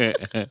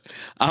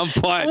I'm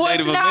part was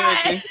Native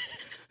not.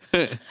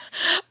 American.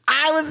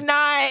 I was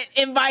not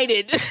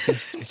invited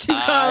to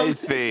I come.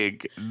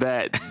 think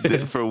that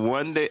for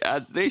one day,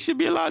 they should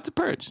be allowed to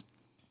purge.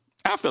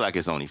 I feel like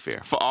it's only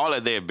fair for all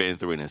that they've been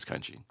through in this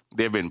country.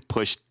 They've been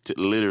pushed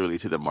literally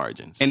to the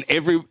margins. And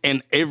every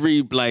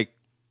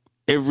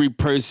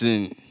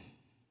person,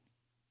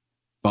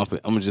 bump it.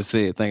 I'm gonna just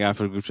say it. Thank God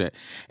for the group chat.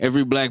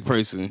 Every black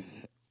person,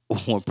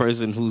 or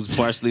person who's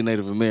partially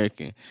Native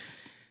American,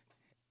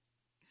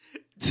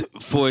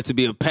 for it to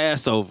be a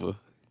Passover,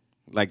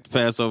 like the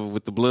Passover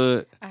with the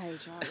blood, I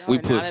hate y'all. Y'all we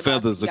are put not about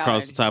feathers to- y'all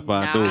across are the top of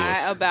our not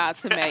doors. About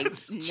to make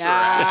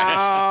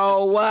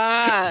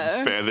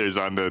Feathers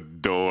on the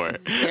door.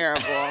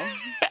 terrible.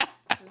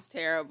 It's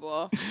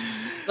terrible.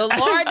 The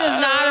Lord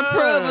does not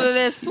approve of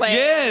this plan.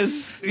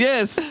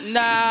 Yes.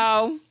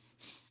 No.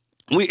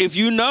 If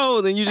you know,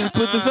 then you just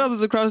put the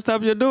feathers across the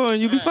top of your door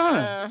and you'll be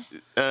fine.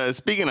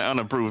 Speaking of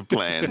unapproved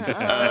plans,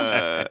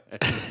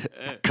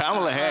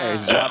 Kamala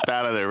Harris dropped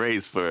out of the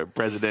race for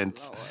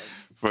president.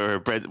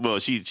 Well,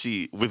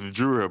 she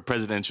withdrew her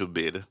presidential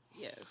bid.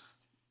 Yes.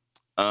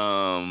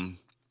 How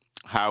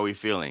are we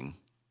feeling?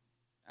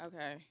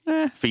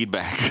 Okay.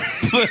 Feedback.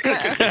 All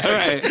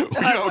right.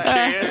 We don't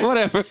care.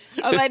 Whatever.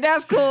 I was like,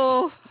 that's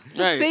cool.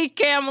 Right. See,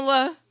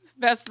 Kamala,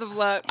 best of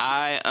luck.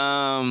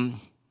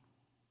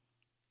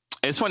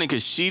 It's funny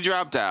because she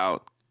dropped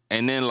out,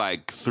 and then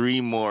like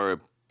 3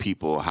 more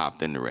people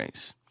hopped in the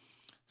race.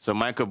 So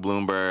Michael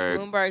Bloomberg,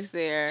 Bloomberg's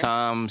there.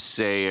 Tom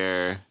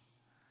Sayer,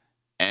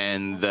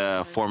 and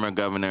the former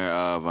governor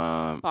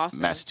of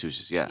Boston.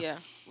 Massachusetts. Yeah. Yeah.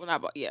 Well,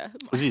 not, yeah.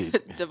 Yeah.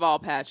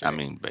 Deval Patrick. I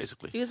mean,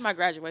 basically. He was my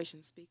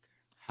graduation speaker.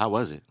 How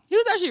was it? He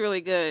was actually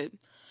really good.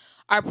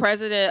 Our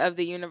president of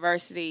the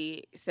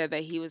university said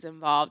that he was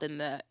involved in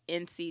the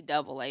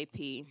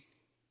NCAAP.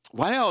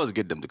 Why do I always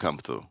get them to come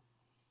through?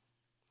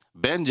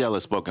 Ben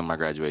Jealous spoke in my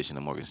graduation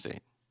at Morgan State.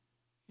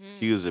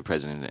 He was the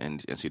president of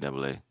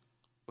NCAA.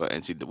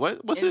 What's it?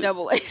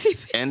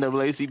 NAACP.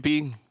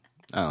 NAACP?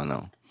 I don't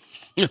know.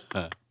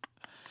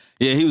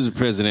 Yeah, he was the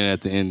president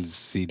at the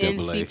NCAA.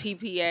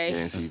 NCPPA.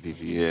 NCPP,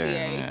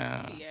 yeah.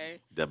 NCAA.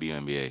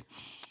 WNBA.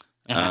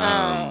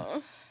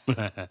 Oh.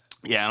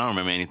 Yeah, I don't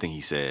remember anything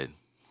he said.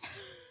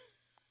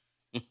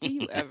 Do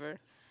you ever?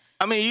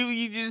 I mean,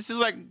 you just is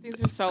like These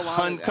were so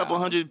long ago. couple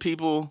hundred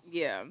people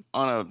Yeah.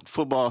 on a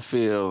football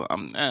field.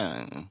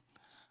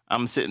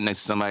 I'm sitting next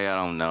to somebody I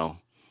don't know.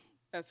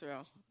 That's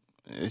real.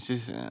 It's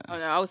just Oh,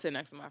 no. I was sitting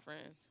next to my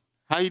friends.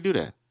 how you do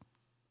that?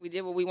 We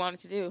did what we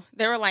wanted to do.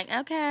 They were like,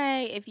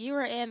 okay, if you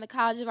were in the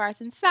College of Arts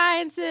and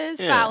Sciences,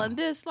 Yeah. following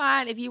this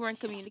line. If you were in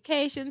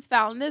communications,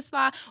 following this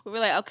line. We were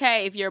like,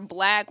 okay, if you're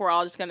black, we're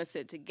all just going to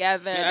sit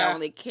together. Yeah. Don't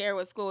really care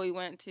what school we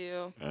went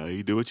to.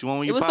 You do what you want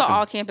when It you was the poppin'.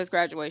 all-campus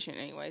graduation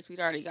anyways. We'd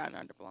already gotten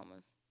our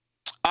diplomas.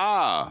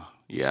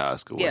 Yeah, our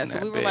school Yeah, wasn't so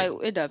that we were big.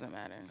 like, it doesn't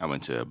matter. I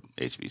went to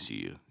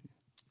HBCU,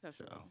 That's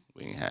so real.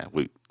 we didn't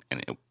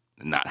have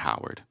not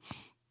Howard.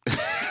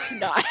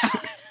 No.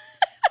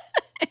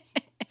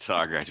 So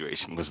our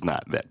graduation was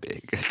not that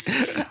big.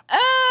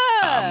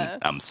 Ah!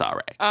 I'm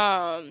sorry.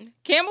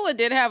 Kamala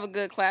did have a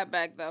good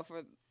clapback though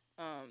for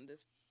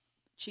this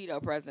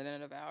Cheeto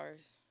president of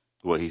ours.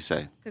 What'd he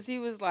say? Because he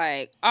was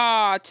like,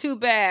 "Oh, too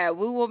bad.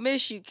 We will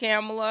miss you,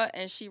 Kamala."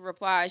 And she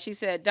replied, she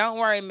said, "Don't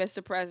worry,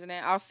 Mr.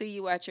 President. I'll see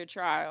you at your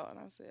trial." And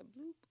I said,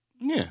 "Bloop.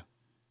 Yeah.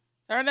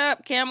 Turn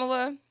up,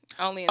 Kamala."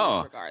 Only in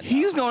this regard.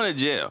 He's though. going to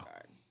jail.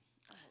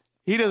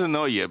 He doesn't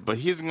know yet, but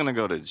he's going to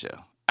go to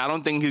jail. I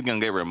don't think he's going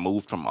to get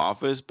removed from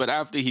office, but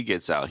after he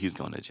gets out, he's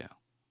going to jail.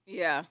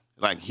 Yeah.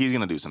 Like, he's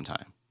going to do some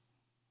time.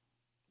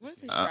 What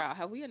is his trial?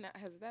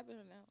 Has that been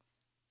announced?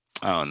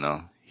 I don't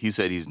know. He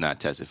said he's not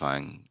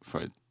testifying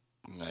for,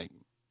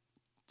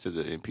 to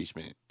the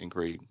impeachment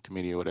inquiry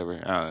committee or whatever.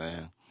 I don't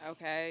know.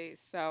 Okay,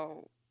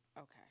 so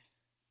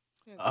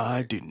okay.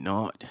 I did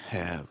not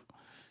have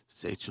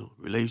sexual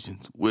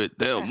relations with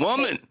that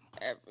woman.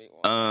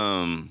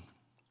 Everyone.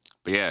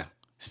 But yeah,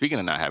 speaking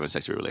of not having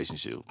sexual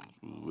relationship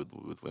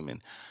with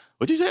women,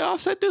 what'd you say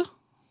Offset do?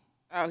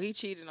 Oh, he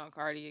cheated on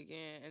Cardi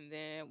again. And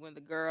then when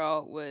the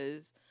girl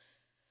was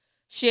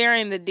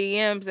sharing the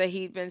DMs that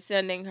he'd been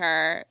sending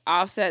her,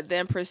 Offset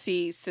then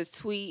proceeds to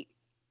tweet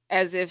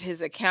as if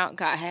his account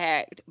got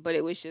hacked, but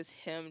it was just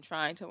him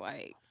trying to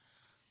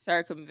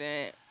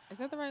circumvent. Is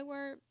that the right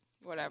word?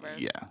 Whatever.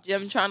 Yeah.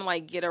 Jim trying to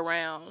get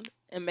around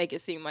and make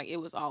it seem like it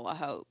was all a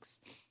hoax.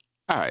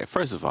 All right,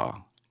 first of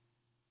all,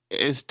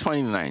 it's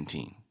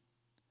 2019.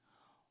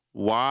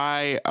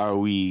 Why are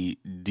we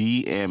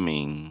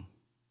DMing?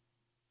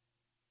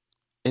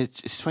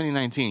 It's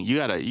 2019. You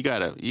got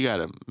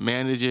a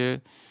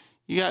manager.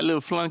 You got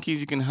little flunkies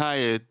you can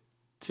hire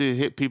to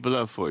hit people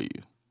up for you.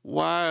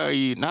 why are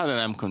you? Not that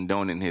I'm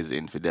condoning his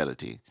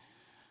infidelity,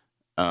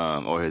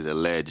 or his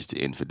alleged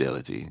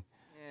infidelity.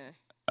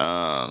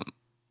 Yeah.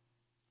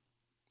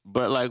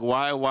 But like,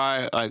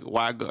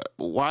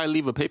 why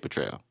leave a paper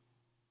trail?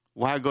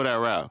 Why go that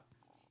route?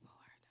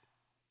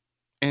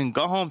 And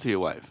go home to your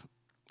wife.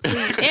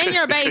 And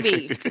your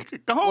baby.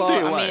 Go home to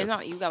your wife. I mean, it's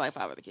not, you got like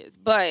 5 other kids,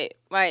 but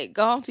like,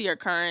 go home to your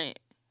current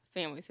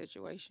family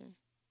situation.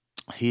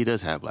 He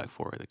does have like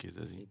 4 other kids,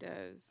 does he? He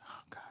does.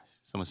 Oh gosh,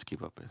 so much to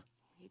keep up with.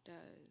 He does.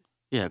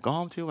 Yeah, go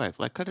home to your wife.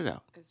 Like, cut it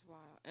out. It's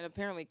wild. And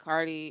apparently,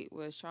 Cardi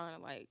was trying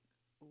to like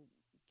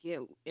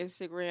get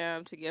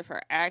Instagram to give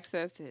her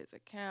access to his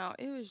account.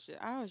 It was just,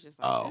 I was just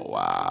like, Oh this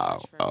wow.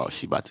 is too much for Oh, me.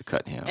 she about to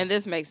cut him. And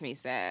this makes me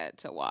sad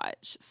to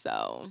watch.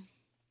 So,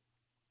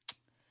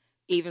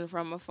 even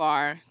from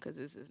afar, because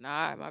this is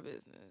not my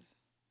business.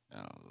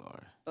 Oh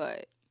Lord.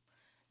 But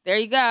there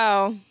you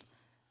go.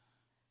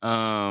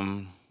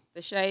 Um.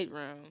 The Shade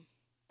Room.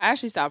 I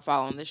actually stopped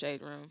following the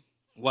Shade Room.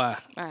 Why?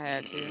 I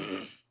had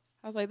to.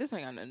 I was like, this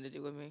ain't got nothing to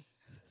do with me.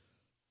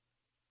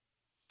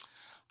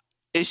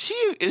 Is she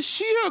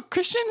a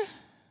Christian?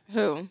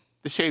 Who?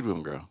 The Shade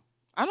Room girl.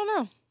 I don't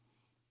know.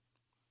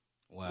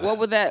 Why? What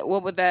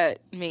would that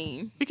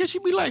mean? Because she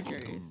be like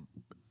Curious.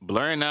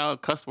 blurring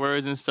out cuss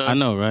words and stuff. I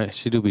know, right?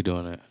 She do be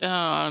doing that. Yeah,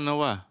 I don't know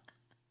why.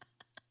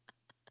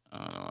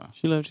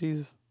 She love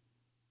Jesus.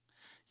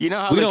 You know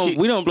how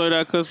We don't blur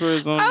out cuss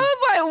words on. I was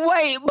like,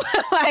 wait, but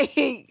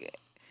like,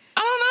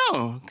 I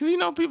don't know, because you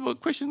know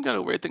Christians got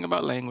a weird thing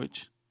about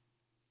language.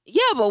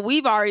 yeah, but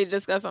we've already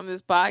discussed on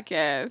this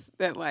podcast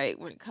that like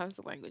when it comes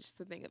to language, it's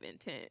the thing of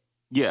intent.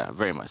 Yeah,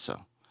 very much so.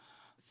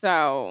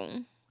 So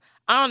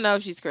I don't know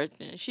if she's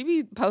Christian. She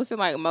be posting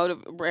like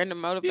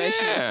random motivational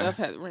Yeah. stuff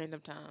at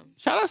random times.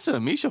 Shout out to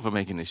Misha for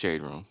making the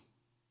Shade Room.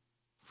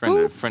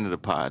 Who? Friend of the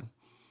pod,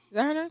 Is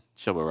that her name?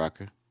 Shoba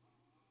Rocker,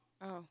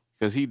 Oh.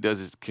 because he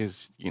does it.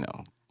 Because if you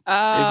know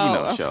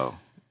Oh. show,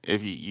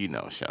 if you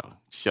know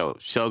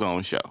show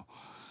gonna show.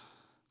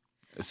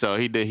 So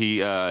he did.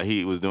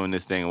 He was doing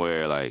this thing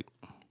where like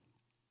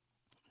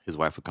his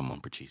wife would come on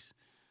Patrice.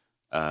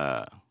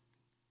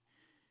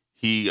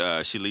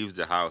 She leaves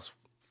the house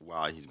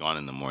while he's gone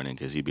in the morning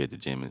because he'd be at the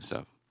gym and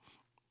stuff.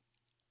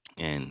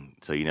 And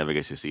so he never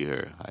gets to see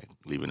her like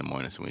leave in the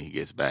morning. So when she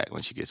gets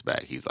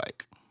back, he's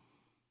like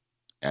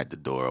at the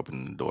door,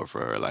 opening the door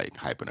for her, like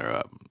hyping her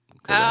up.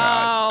 'Cause of her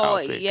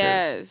outfit, 'cause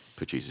yes.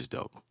 Patrice is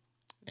dope,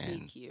 Be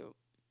and cute.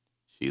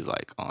 she's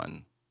like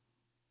on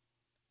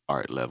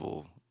art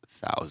level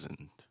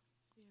 1,000,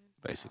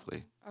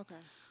 basically. Okay.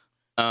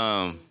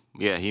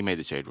 Yeah, he made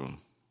the Shade Room.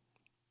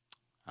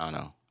 I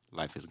don't know.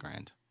 Life is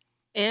grand.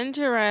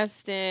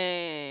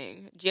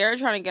 Interesting. Jared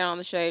trying to get on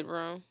the Shade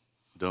Room.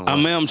 Doing I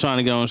what? am trying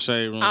to get on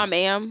Shade Room. I He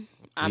am.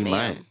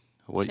 might.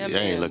 What? Him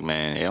Hey, and- look,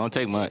 man. It don't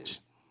take much.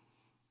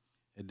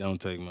 It don't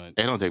take much.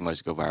 It don't take much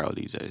to go viral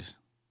these days.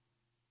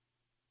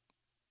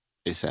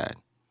 It's sad.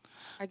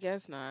 I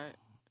guess not.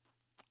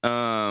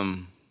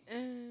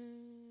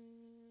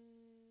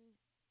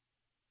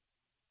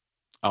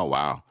 Oh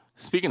wow.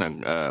 Speaking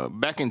of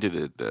back into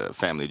the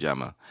family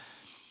drama.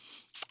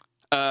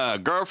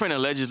 Girlfriend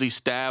allegedly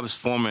stabs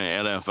former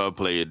NFL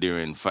player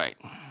during fight.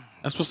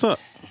 That's what's up.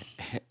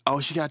 Oh,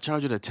 she got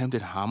charged with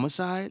attempted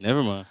homicide?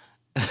 Never mind.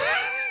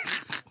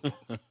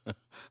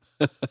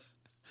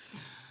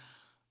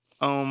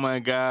 Oh my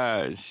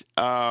gosh.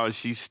 Oh,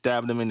 she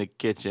stabbed him in the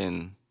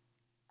kitchen.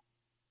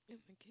 In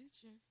the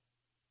kitchen.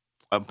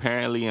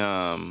 Apparently,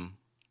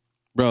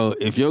 Bro,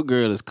 if your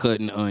girl is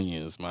cutting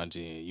onions, my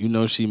G, you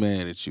know she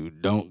mad at you.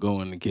 Don't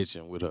go in the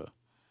kitchen with her.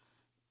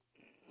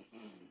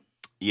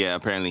 yeah,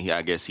 apparently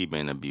I guess he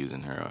been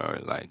abusing her, or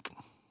like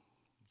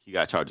he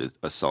got charged with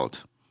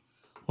assault.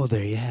 Well,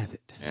 there you have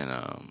it. And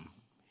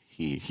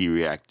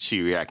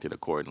she reacted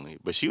accordingly.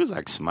 But she was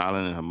like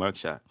smiling in her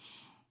mugshot.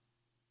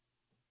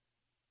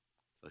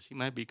 So she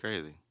might be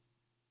crazy.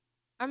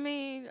 I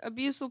mean,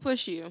 abuse will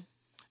push you.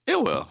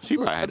 It will. She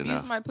probably had Abuse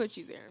enough. might put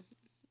you there.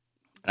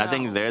 I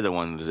think No. they're the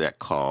ones that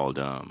called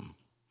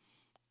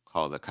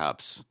the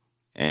cops,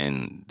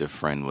 and the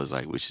friend was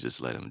like, "We should just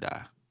let him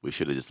die. We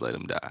should have just let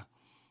him die."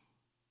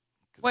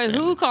 Wait,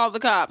 who called the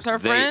cops? Her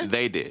friend?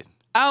 They did.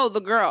 Oh,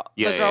 the girl.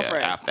 Yeah, the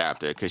girlfriend.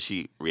 after, because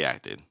she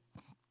reacted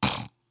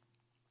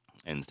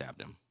and stabbed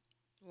him.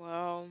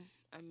 Well,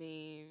 I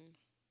mean,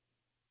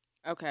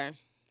 okay.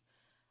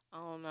 I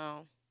don't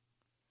know.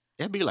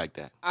 It'd be like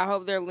that. I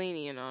hope they're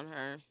lenient on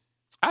her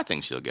I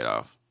think she'll get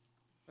off.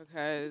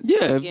 because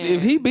Yeah, again,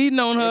 if he beating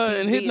on if her he's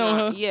and hitting beating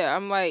on her. yeah,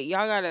 I'm like,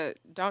 y'all gotta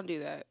don't do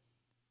that.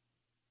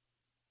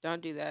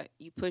 Don't do that.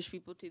 You push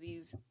people to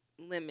these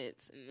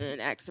limits and then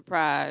act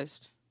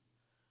surprised.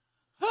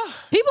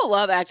 People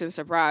love acting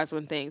surprised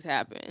when things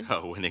happen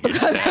Oh, when they get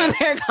because of stabbed.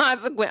 their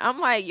consequence. I'm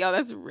like, yo,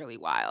 that's really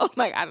wild.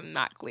 Like, I'm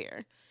not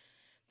clear.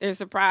 They're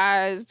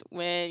surprised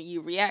when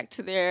you react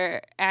to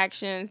their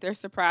actions. They're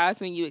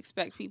surprised when you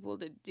expect people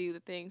to do the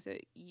things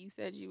that you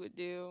said you would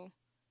do.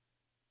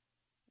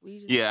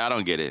 Yeah, I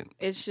don't get it.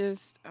 It's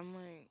just, I'm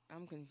like,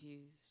 I'm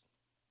confused.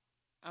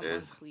 I'm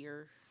Yes.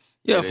 unclear.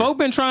 Yeah, It is. folk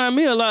been trying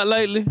me a lot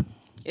lately.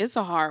 It's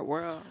a hard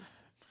world.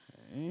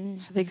 I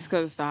think it's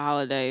because it's the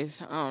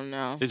holidays. I don't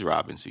know. It's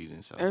robbing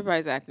season, so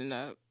Everybody's acting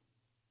up.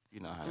 you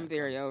know how I'm that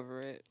very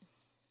over it.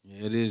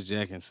 Yeah, it is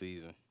jacking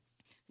season.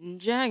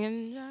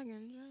 Jagging.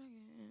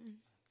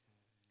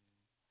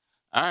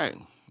 All right.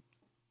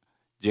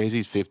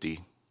 Jay-Z's 50.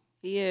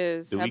 He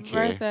is. Do we Happy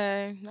care?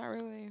 birthday. Not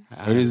really.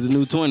 It is the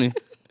new 20.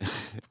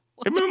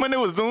 Remember when they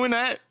was doing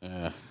that?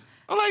 Yeah.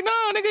 I'm like,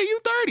 no, nigga, you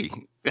 30.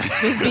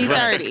 Just be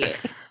 30.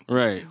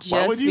 Right. Just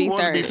Why would you be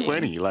want 30. to be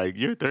 20? Like,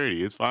 you're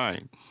 30. It's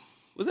fine.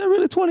 Was that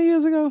really 20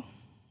 years ago?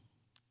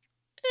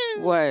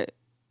 What?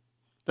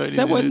 30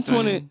 That wasn't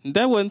 20.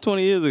 That wasn't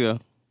 20 years ago.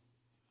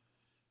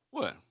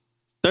 What?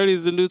 30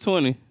 is the new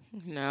 20.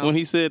 No. When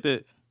he said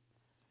that,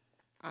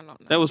 I don't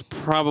know. that was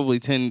probably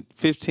 10,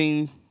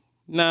 15.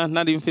 Nah,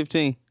 not even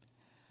 15.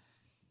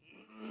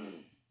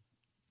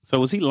 So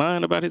was he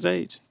lying about his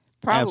age?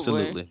 Probably.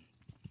 Absolutely.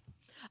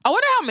 I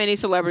wonder how many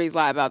celebrities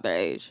lie about their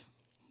age.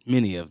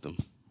 Many of them.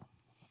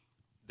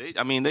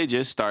 They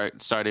just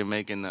started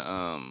making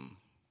the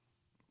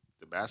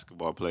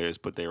basketball players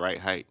put their right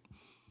height.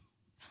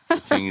 The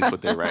teams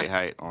put their right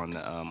height on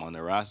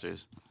the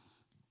rosters.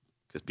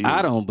 Because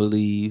I don't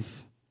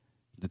believe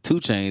the 2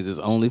 Chainz is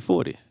only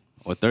 40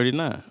 or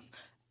 39.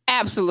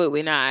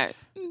 Absolutely not.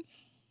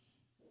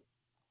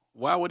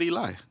 Why would he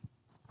lie?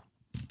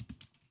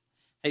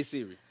 Hey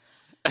Siri.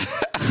 Not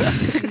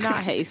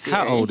Hey Siri.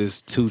 How old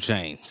is 2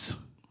 Chainz?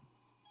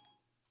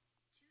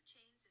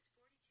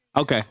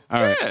 Okay,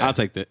 all right. Yeah. I'll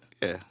take that.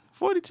 Yeah,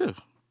 42.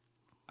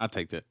 I'll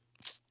take that.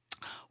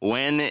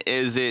 When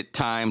is it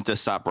time to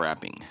stop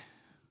rapping?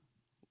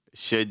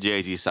 Should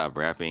Jay-Z stop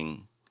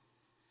rapping?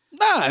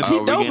 Nah, if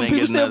he dope and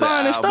people still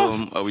buying his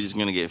stuff. Are we just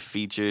gonna get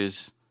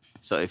features?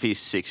 So if he's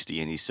 60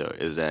 and he's so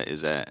is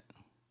that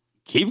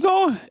Keep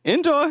going.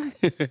 Enjoy.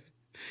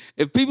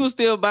 If people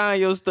still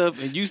buying your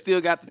stuff and you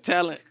still got the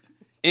talent,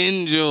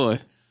 enjoy.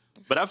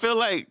 But I feel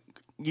like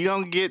you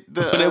don't get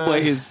the That boy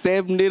is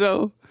 70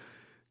 though.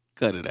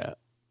 Cut it out.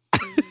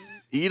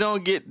 you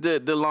don't get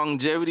the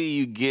longevity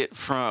you get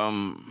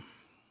from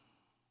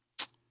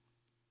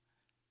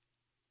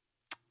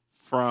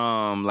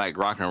like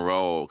rock and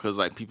roll, because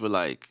like people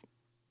like,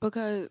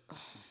 Because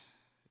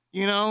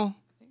you know,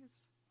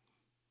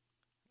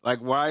 like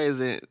why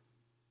is it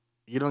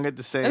you don't get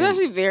the same? it's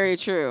actually very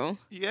true.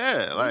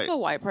 Yeah, like It's a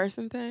white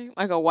person thing,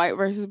 like a white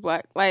versus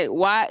black. Like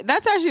why?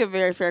 That's actually a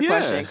very fair Yeah.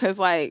 question. Because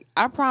like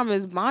I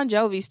promise, Bon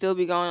Jovi still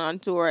be going on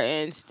tour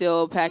and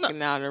still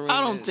packing out arenas.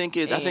 I don't think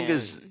it. I think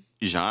it's and-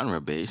 genre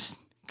based,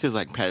 because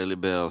like Patti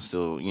LaBelle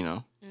still, you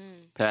know,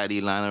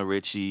 Patti, Lionel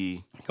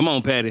Richie. Come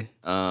on, Patty.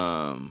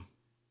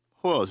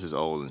 Who else is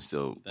old and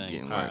still Dang,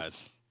 getting all work?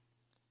 right.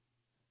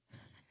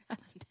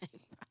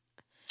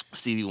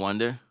 Stevie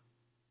Wonder.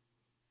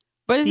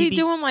 But is he Stevie.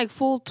 doing like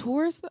full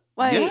tours?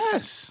 Like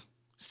Yes.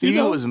 Stevie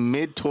know- was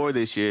mid-tour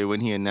this year when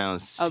he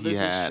announced Oh, he this is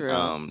had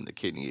true. the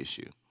kidney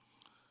issue.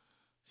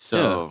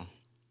 So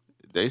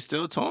they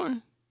still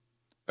touring.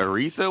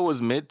 Aretha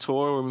was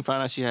mid-tour when we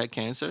found out she had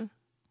cancer.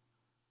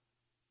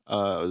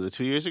 Was it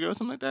 2 years ago or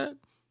something like that?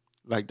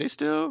 Like they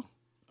still,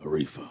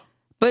 Aretha.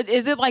 But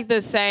is it like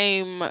the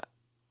same?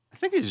 I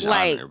think it's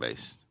Like-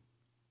 genre-based.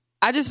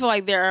 I just feel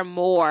like there are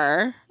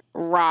more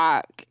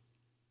rock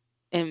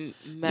and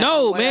metal,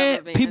 No, whatever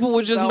man. bands People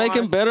were who just go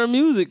making on- better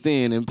music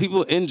then, and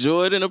people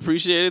enjoyed and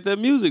appreciated that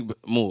music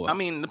more. I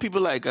mean, the people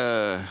like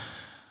some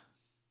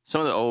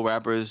of the old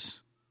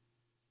rappers,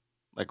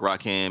 like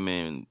Rakim,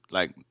 and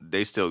like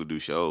they still do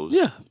shows.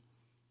 yeah.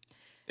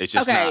 It's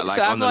just Okay, not like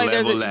so I on feel the like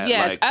there's level a, that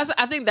yes, like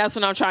I think that's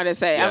what I'm trying to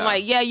say. I'm Yeah.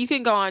 like, yeah, you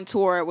can go on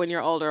tour when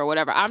you're older or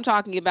whatever. I'm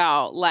talking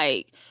about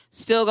like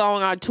still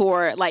going on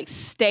tour, like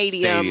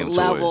stadium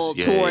level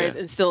tours. Yeah, tours, yeah.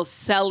 and still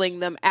selling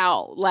them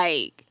out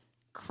like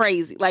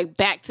crazy, like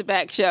back to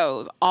back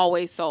shows,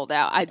 always sold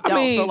out. I don't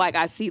mean- feel like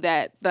I see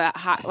that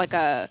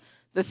the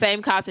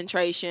same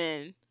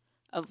concentration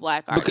of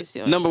black artists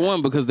doing Number that.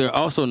 one, because they're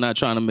also not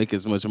trying to make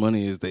as much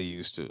money as they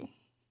used to.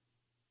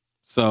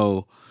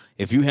 So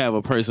if you have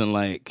a person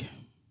like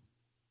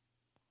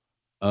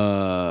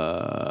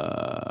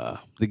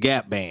the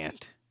Gap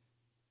Band,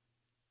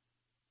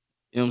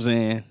 you know what I'm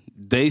saying?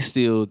 They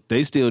still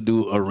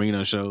do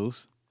arena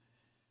shows,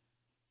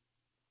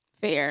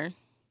 Fair,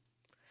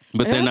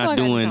 but I they're feel not like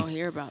I just doing. don't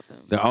hear about them.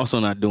 They're also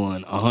not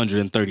doing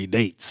 130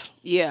 dates.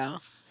 Yeah,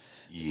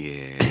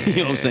 yeah. You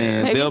know what I'm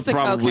saying? maybe They'll it's the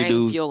probably cocaine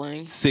do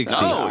fueling. 60.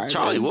 Oh,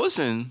 Charlie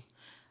Wilson.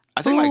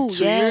 I think Ooh, like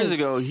 2 yes. years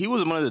ago, he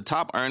was one of the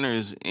top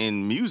earners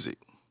in music.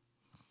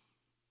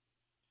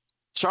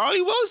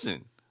 Charlie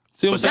Wilson.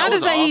 See what I'm But saying? Not to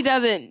was say he off-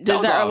 doesn't that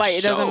was deserve, off like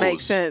it doesn't make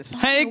shows. sense.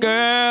 Hey,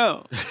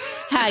 girl.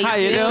 How you, How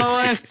you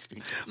doing?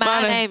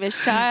 My name is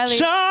Charlie.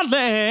 Charlie.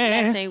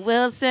 Last name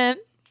Wilson.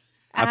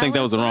 I think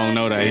that was the wrong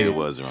note I hit. It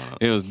was wrong.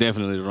 It was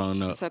definitely the wrong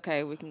note. It's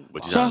okay. We can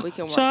Which is on. we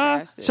can work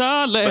past it.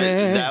 Charlie. But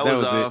that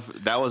was it. off.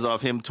 That was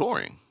off him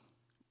touring.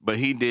 But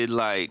he did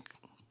like,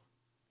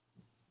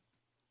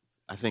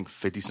 I think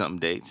 50-something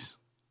dates.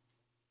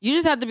 You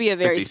just have to be a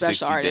very 50,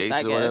 special 60 artist,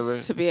 dates I or whatever.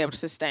 guess, to be able to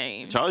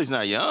sustain. Charlie's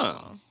not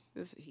young.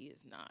 He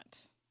is not.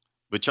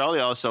 But Charlie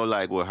also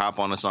like will hop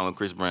on a song with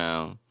Chris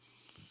Brown,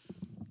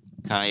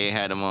 Kanye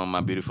had him on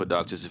My Beautiful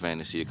Dark Twisted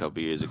Fantasy a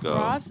couple years ago.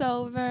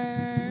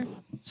 Crossover.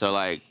 So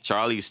like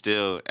Charlie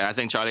still, and I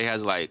think Charlie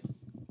has like,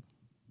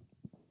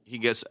 he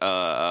gets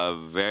a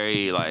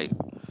very like,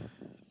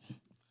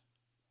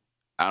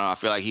 I don't know. I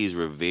feel like he's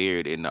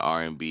revered in the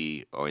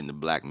R&B or in the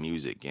black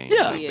music game.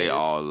 Yeah. Like, He they is,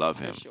 all love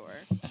him, For sure.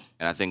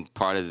 and I think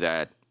part of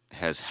that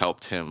has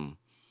helped him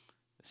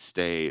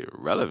stay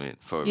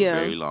relevant for a Yeah.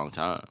 very long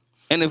time.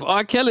 And if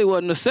R. Kelly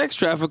wasn't a sex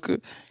trafficker,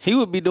 he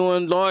would be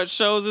doing large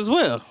shows as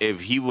well.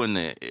 If he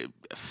wouldn't,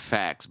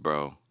 facts,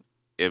 bro.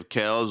 If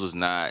Kells was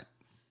not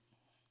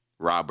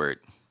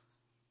Robert,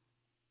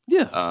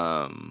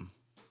 Yeah.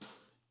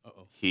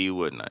 he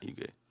would not. You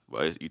good?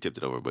 Well, you tipped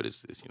it over, but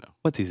it's you know.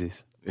 What is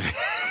this?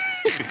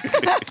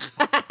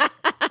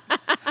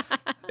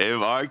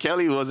 If R.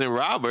 Kelly wasn't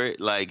Robert,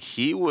 like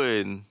he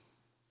could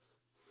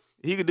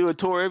do a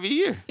tour every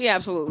year. He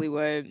absolutely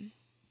would.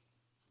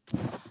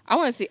 I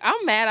want to see.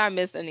 I'm mad I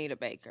missed Anita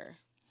Baker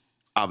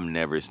I've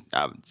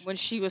when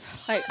she was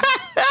like,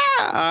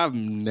 I've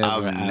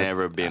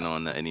never been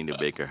on the Anita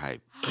Baker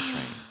hype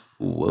train.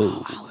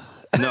 Whoa.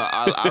 No,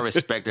 I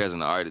respect her as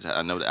an artist.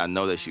 I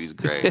know that she's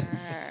great,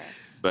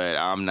 but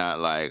I'm not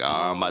like,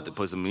 I'm about to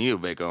put some Anita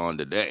Baker on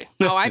today.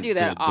 oh, I do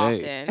that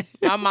Today. often.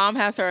 My mom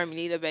has her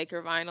Anita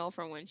Baker vinyl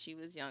from when she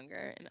was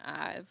younger, and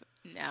I've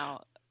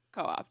now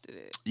co-opted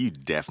it. You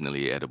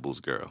definitely edibles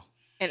girl.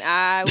 And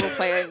I will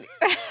play it.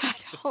 I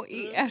don't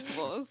eat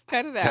edibles.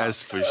 Cut it out.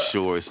 That's for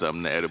sure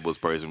something the edibles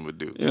person would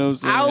do. You know what I'm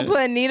saying? I will put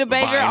Anita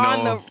Baker Vinyl.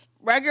 on the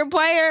record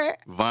player.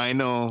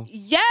 Vinyl.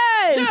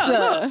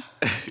 Yes.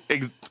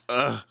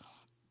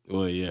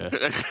 Well, yeah.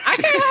 I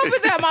can't help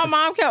it that my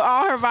mom kept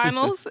all her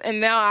vinyls, and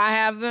now I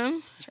have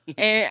them,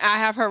 and I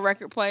have her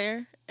record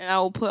player, and I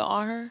will put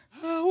all her.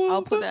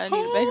 I'll put that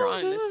Anita Baker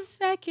on in a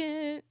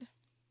second.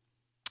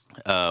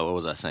 What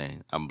was I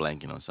saying? I'm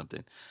blanking on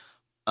something.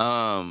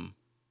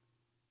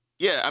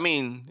 Yeah, I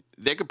mean,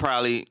 they could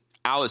probably,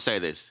 I would say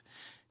this,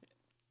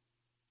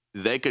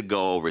 they could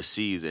go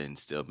overseas and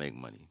still make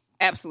money.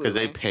 Absolutely.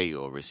 Because they pay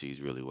you overseas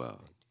really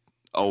well.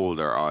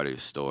 Older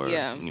artists or,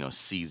 Yeah.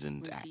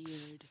 seasoned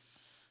acts.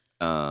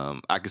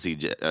 I could see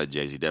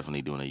Jay-Z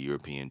definitely doing a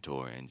European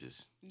tour and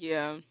just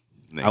Yeah.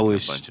 making I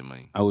wish a bunch of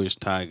money. I wish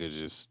Tiger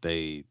just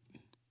stayed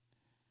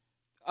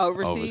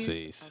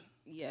overseas.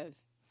 Yes.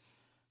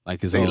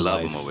 Like his They whole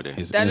love life, him over there.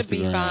 his That'd be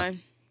Instagram.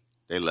 fine.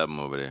 They love him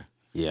over there.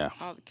 Yeah.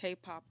 All the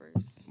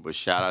K-poppers. But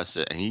shout out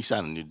to, and he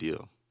signed a new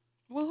deal.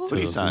 Well, What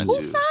he who signed who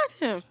to? signed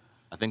him?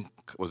 I think,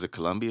 was it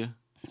Columbia?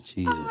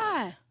 Jesus.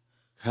 Why?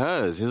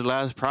 Cause his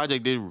last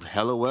project did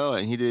hella well,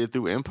 and he did it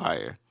through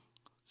Empire,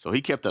 so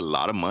he kept a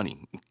lot of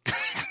money.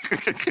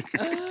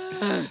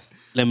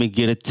 Let me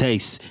get a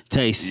taste.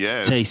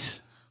 Yes. Taste.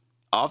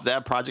 Off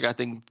that project, I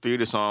think 3 of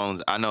the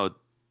songs, I know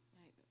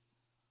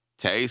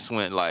Taste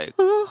went like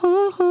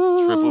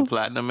triple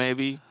platinum,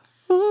 maybe.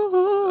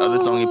 Other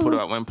song he put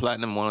out went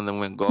platinum, one of them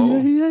went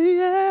gold.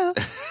 Yeah.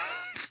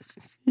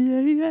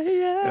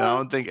 And I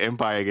don't think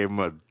Empire gave him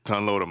a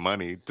ton load of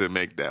money to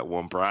make that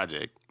one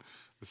project.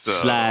 So,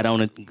 Slide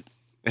on it.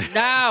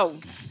 No.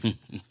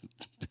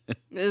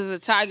 This is a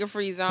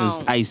tiger-free zone.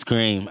 It's ice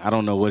cream. I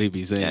don't know what he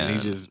be saying. Yeah. He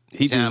just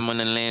Time on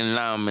the land,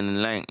 lime in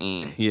the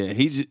lane. yeah.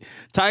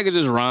 Tiger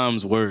just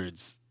rhymes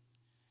words.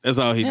 That's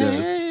all he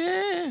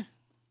does.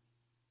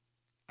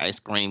 Ice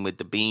cream with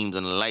the beams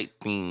and the light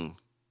theme.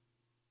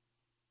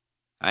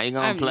 How you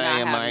gonna I'm play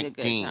not in having my a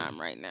good team? time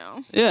right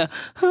now. Yeah.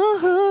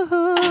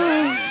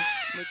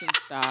 We can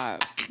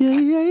stop.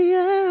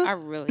 Yeah. I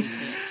really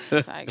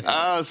can't.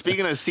 Tiger.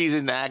 Speaking of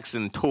seasoned acts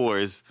and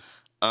tours,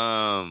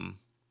 2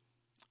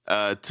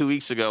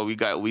 weeks ago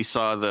we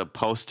saw the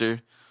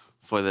poster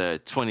for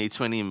the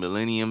 2020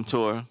 Millennium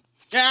Tour.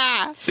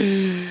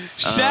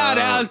 Shout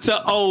out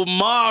to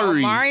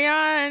Omari.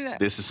 Marion.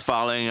 This is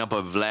following up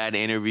a Vlad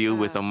interview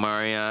with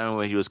Omarion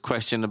where he was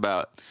questioned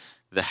about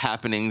the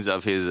happenings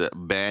of his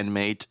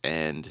bandmate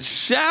and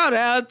Shout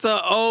out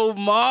to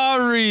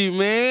Omari,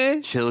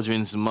 man.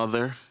 children's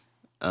mother.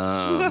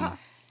 And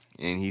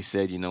he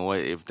said, you know what,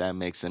 if that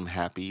makes him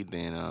happy,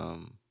 then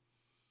I'm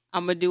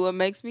gonna do what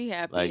makes me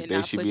happy. like and they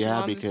not should put be you on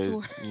happy this because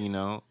tour.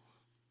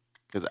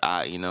 because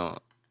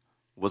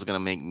what's gonna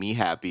make me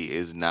happy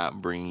is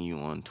not bringing you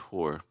on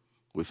tour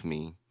with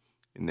me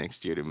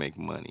next year to make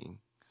money.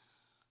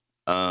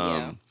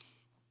 Yeah.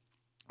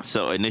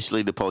 So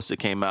initially the poster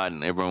came out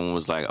and everyone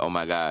was like, oh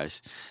my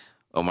gosh,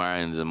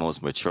 Omarion is the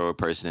most mature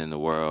person in the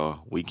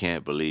world. We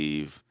can't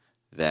believe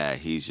that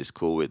he's just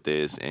cool with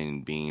this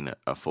and being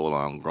a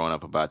full-on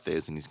grown-up about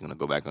this, and he's going to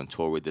go back on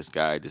tour with this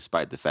guy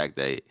despite the fact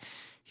that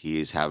he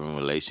is having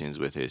relations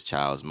with his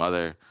child's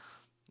mother.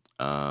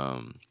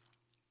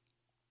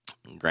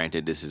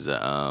 Granted, this is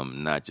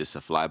not just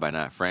a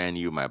fly-by-night friend.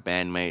 You're my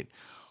bandmate.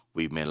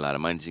 We've made a lot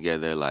of money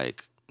together.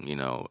 Like,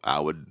 I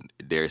would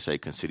dare say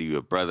consider you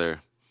a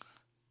brother.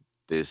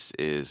 This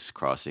is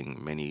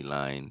crossing many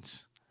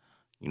lines,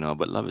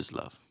 but love is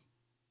love.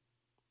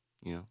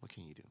 What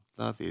can you do?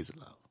 Love is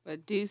love.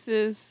 But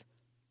deuces.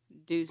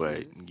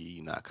 But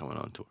you're not coming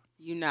on tour.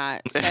 You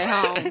not. Stay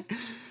home.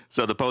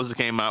 So the poster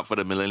came out for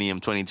the Millennium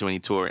 2020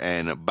 tour,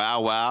 and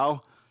Bow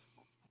Wow,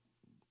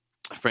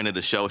 a friend of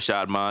the show,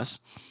 Shad Moss,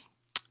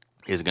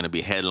 is going to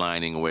be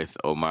headlining with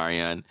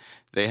Omarion.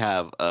 They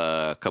have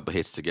a couple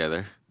hits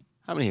together.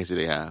 How many hits do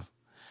they have?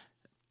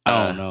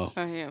 I don't know.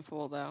 A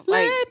handful, though.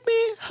 Let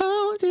me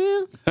hold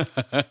you.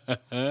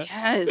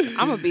 Yes,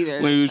 I'm going to be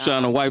there. When he was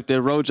trying to wipe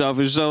that roach off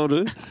his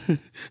shoulder.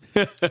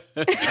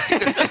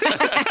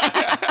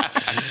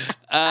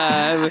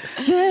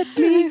 Let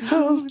me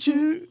hold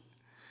you.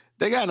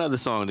 They got another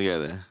song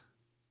together.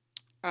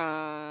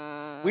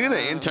 We need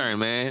an intern,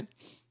 man.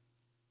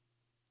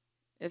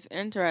 If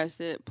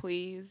interested,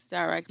 please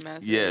direct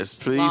message. Yes,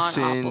 please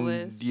send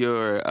Lonnopolis.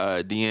 your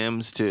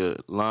DMs to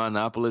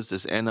Lonnopolis.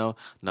 That's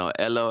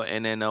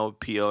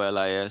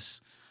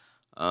LONNOPOLIS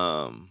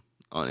on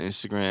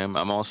Instagram.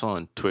 I'm also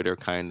on Twitter,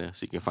 kinda,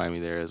 so you can find me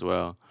there as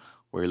well.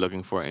 We're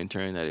looking for an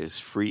intern that is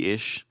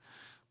free-ish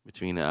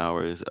between the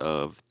hours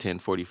of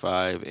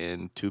 10:45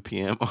 and 2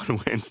 p.m. on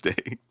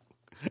Wednesday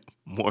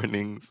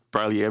mornings,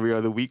 probably every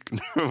other week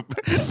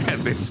at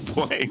this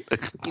point.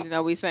 Even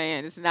though we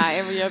saying it's not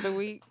every other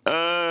week.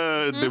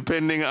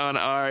 Depending on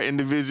our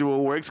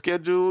individual work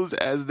schedules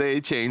as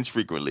they change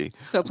frequently.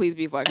 So please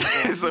be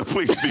flexible. So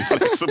please be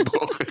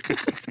flexible.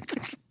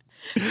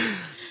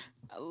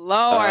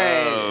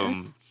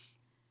 Lord.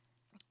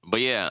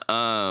 But yeah,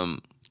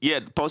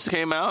 the poster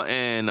came out,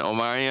 and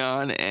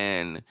Omarion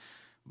and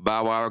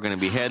Bow Wow are going to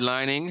be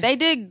headlining. They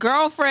did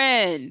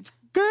Girlfriend.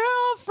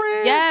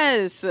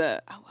 Yes. I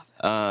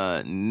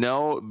love it.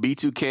 No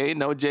B2K,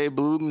 no J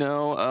Boog,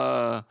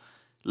 no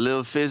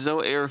Lil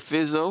Fizzo, Air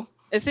Fizzo.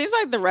 It seems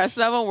like the rest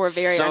of them were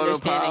very Soda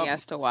understanding Pop.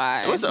 as to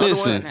why. What's the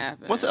Listen. other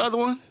one? What's the other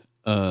one?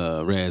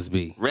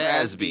 Razby.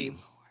 Razby.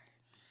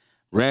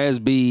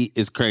 Razby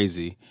is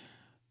crazy.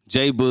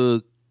 J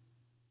Boog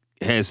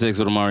had sex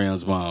with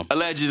Omarion's mom.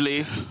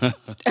 Allegedly.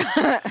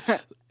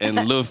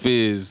 And Lil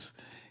Fizz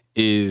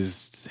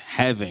is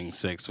having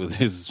sex with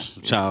his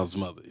child's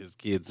mother, his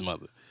kid's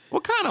mother.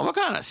 What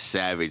kind of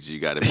savage you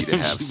got to be to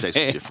have sex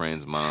with your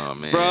friend's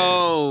mom, man?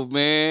 Bro,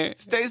 man.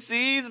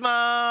 Stacy's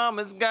mom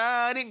has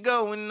got it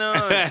going on.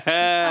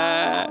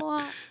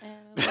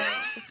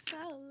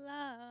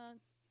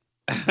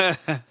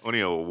 Only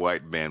a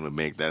white man would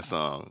make that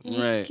song.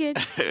 Right.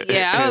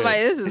 Yeah, I was like,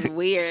 this is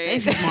weird.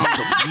 Stacy's mom's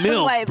a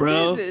milf, like,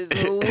 bro. This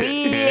is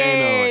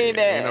weird.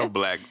 ain't no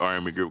black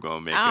army group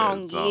gonna make I a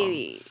don't song get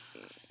it.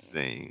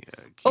 saying.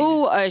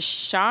 Oh,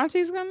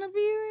 Ashanti's gonna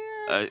be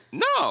there?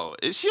 No,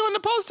 is she on the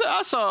poster?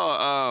 I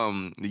saw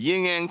the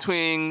Yin Yang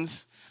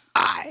Twins.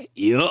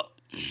 Yup.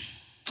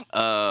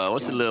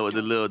 What's the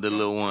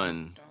little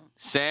one?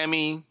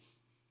 Sammy.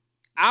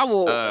 I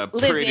will listen.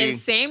 Pretty- If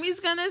Sammy's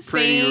gonna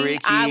Pretty sing, Ricky.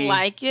 I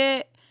like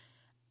it.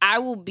 I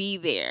will be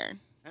there.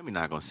 Sammy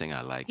not gonna sing.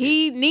 I like it.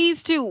 He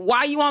needs to.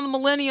 Why you on the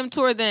Millennium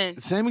Tour then?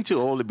 Sammy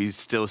too old to be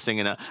still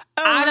singing.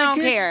 I don't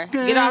care.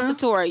 Get off the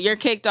tour. You're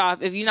kicked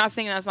off. If you're not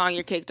singing that song,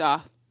 you're kicked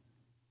off.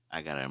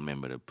 I gotta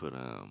remember to put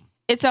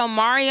It's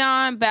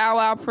Omarion, Bow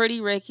Wow,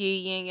 Pretty Ricky,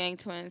 Yin Yang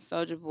Twins,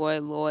 Soulja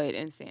Boy, Lloyd,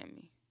 and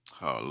Sammy.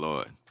 Oh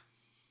Lord,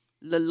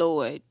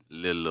 Lloyd.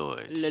 Lil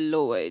Lloyd.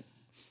 Lloyd.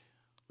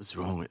 What's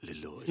wrong with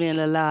Lil Lloyd? Being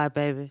alive,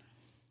 baby.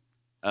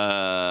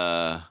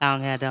 Uh,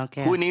 Don't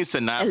care. who needs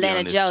to not be Atlanta,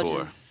 on this Georgia.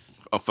 tour?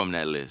 Or from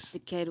that list?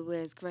 Decatur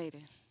West greater.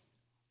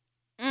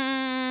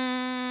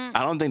 I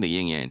don't think the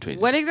Yin Yang Twins.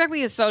 What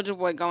exactly is Soulja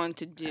Boy going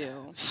to do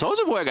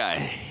Soulja Boy got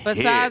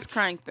besides hits.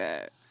 Crank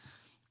That?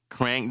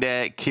 Crank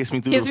That, Kiss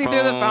Me Through Kiss the Me Phone.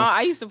 Through the Phone.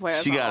 I used to play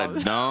that She song. got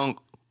a dunk.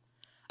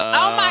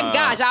 Oh my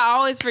gosh, I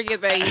always forget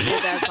that he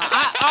did that song.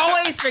 I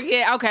always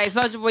forget. Okay,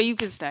 Soulja Boy, you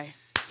can stay.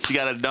 She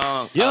got a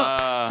dunk.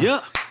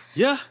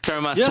 Yeah.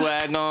 Turn my Yeah.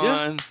 swag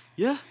on.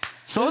 Yeah.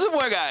 Soulja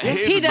Boy got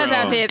hits, He does bro.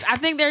 have hits. I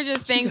think they're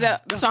just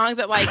songs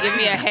that like give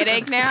me a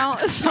headache now.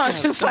 So I'm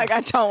just like,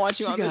 I don't want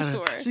you on this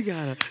tour. She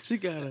got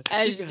her.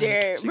 As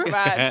Jared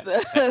provides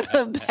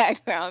the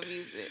background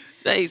music.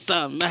 Say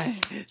something, man.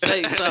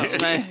 Say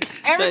something, man.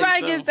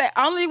 Everybody can stay.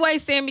 Only way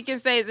Sammy can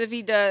stay is if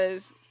he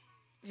does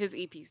his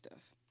EP stuff.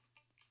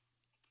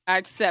 I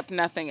accept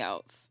nothing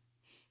else.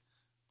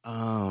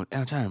 I'm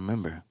trying to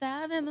remember.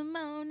 5 in the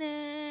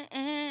morning.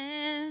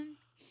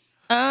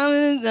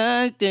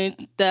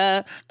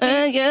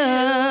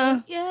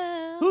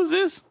 Yeah. Who's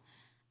this?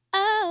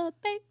 Oh,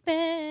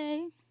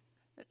 baby.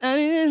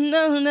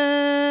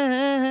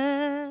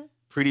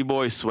 Pretty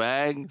Boy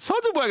Swag.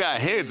 Soulja Boy got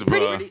hits,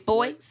 bro. Pretty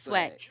boy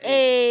swag.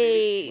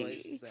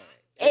 Hey.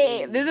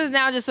 Hey, this is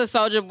now just a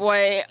Soulja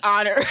Boy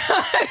honor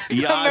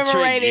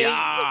commemorating.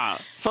 Yeah.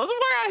 Soulja Boy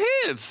got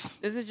hits.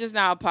 This is just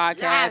now a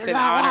podcast in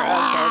honor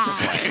of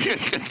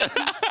Soulja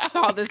Boy. That's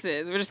all this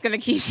is. We're just gonna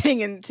keep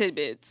singing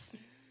tidbits.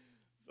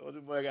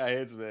 Soulja Boy got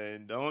hits,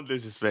 man. Don't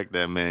disrespect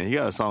that man. He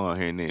got a song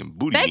on here named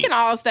Booty They Meat. can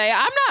all stay.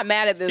 I'm not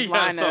mad at this He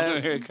got a song in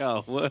lineup. here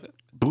called what?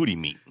 Booty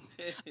Meat.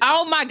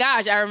 Oh my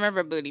gosh, I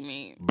remember Booty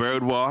Meat.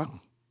 Birdwalk.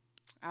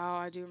 Oh,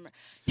 I do remember.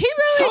 He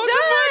really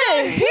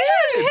does. He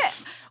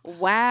does.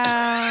 Wow.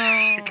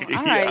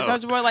 All right,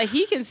 Soulja Boy, like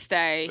he can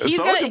stay.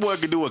 Soulja Boy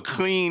could do a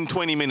clean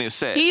 20-minute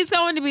set. He's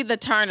going to be the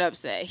turn-up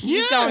set.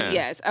 He's going.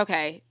 Yes.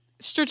 Okay.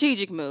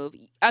 Strategic move.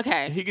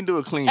 Okay. He can do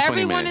a clean 20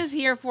 minutes. Everyone is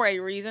here for a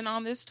reason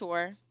on this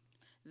tour.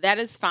 That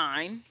is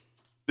fine.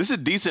 This is a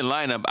decent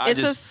lineup.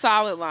 It's a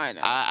solid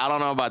lineup. I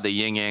don't know about the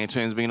Yin Yang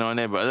Twins being on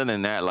there, but other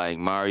than that, like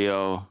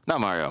Mario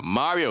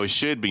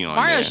should be on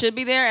there. Mario should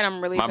be there, and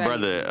I'm really My sad.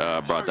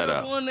 brother brought that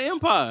up. Won the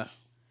Empire.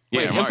 Yeah,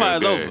 Wait,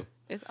 Empire's over.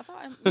 I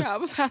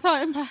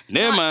thought Empire.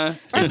 Never mind.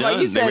 First of all,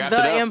 you said wrapped the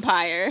it up.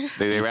 Empire.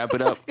 They wrap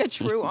it up. Like a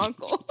true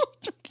uncle.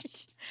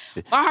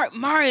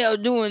 Mario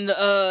doing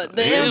the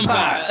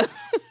Empire.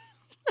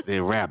 They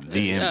wrap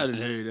the I Empire.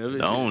 didn't hear of it.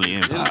 The only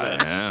Empire.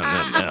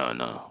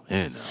 No.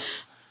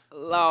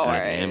 Lord.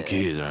 Goddamn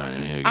kids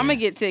around here. I'm gonna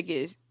get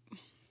tickets.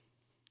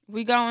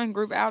 We going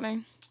group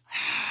outing?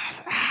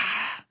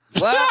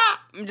 Well,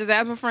 I'm just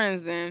ask my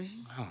friends then.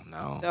 I don't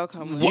know. They'll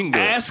come with You me. can go.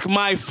 Ask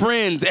my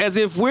friends as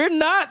if we're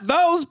not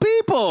those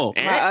people.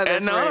 My other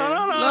No.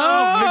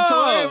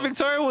 No.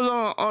 Victoria was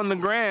on the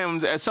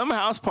grams at some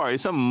house party,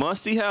 some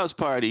musty house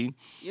party,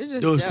 You're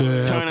just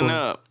jealous. turning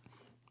up.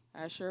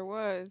 I sure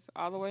was.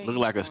 All the way. Looked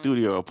like a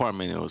studio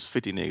apartment. And there was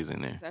 50 niggas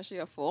in there. It's actually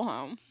a full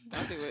home.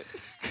 Don't do it.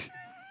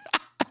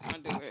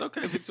 Don't do it. It's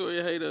okay,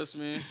 Victoria hate us,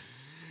 man.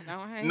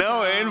 Don't hate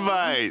No them.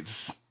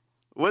 invites.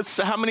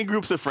 How many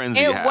groups of friends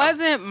do you It have?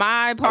 wasn't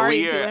my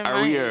party to invite.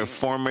 Are we your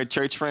former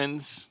church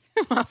friends?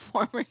 my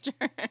former church.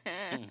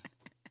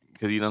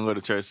 Because you don't go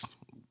to church.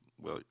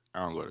 Well,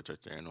 I don't go to church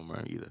there no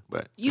more either.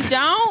 But You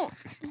don't?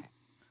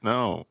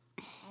 no.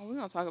 Oh, we're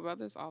going to talk about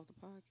this off the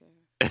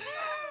podcast.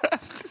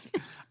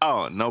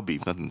 Oh, no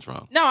beef. Nothing's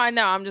wrong. No, I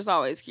know. I'm just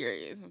always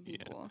curious. When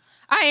people...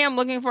 I am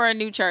looking for a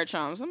new church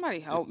home. Somebody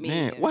help me.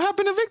 Man, what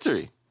happened to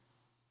Victory?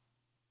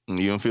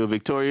 You don't feel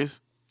victorious?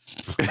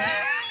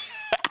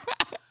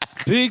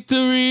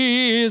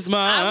 Victory is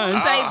mine. I will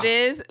say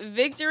this.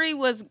 Victory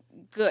was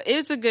good.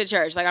 It's a good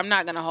church. Like, I'm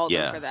not going to hold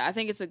them for that. I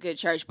think it's a good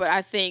church. But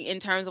I think in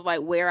terms of,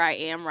 like, where I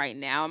am right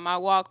now in my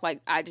walk,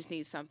 like, I just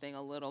need something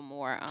a little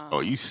more.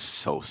 You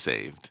so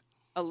saved.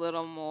 A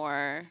little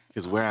more.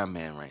 Because where I'm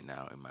at right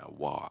now in my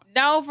walk.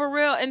 No, for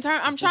real.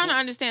 I'm trying to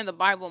understand the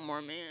Bible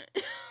more, man.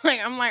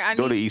 I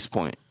Go need to East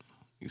Point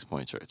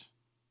Church.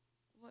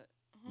 What?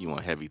 You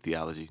want heavy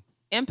theology?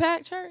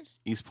 Impact Church.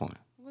 East Point.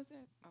 What's that?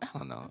 I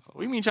don't know. What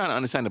do you mean trying to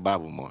understand the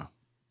Bible more?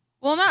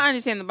 Well, not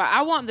understand the Bible.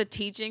 I want the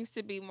teachings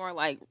to be more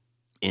like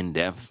In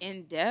depth.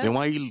 in depth. Then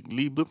why you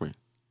leave Blueprint?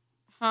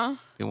 Huh?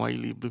 Then why you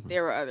leave Blueprint?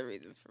 There were other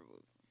reasons for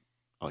moving.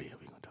 Oh yeah,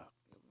 we gonna talk.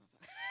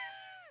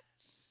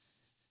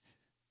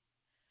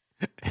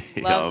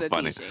 Love Y'all the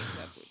funny. teachings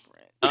of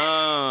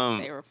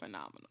Blueprint. They were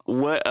phenomenal.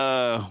 What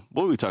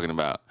were we talking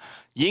about?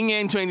 Yin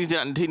Yang Twins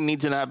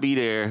need to not be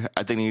there.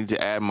 I think they need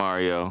to add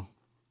Mario.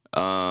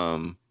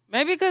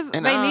 Maybe because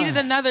they needed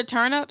another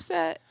turn-up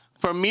set.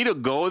 For me to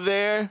go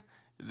there,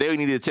 they would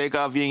need to take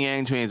off Yin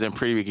Yang Twins and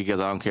Pretty Ricky because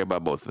I don't care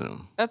about both of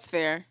them. That's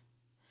fair.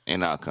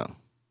 And I'll come.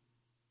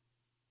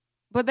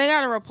 But they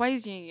got to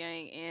replace Yin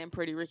Yang and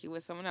Pretty Ricky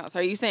with someone else.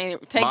 Are you saying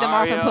take them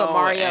off and put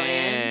Mario in?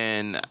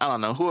 And I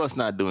don't know who else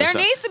not doing. There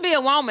something. needs to be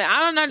a woman. I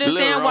don't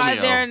understand Lil why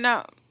Romeo. they're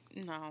no.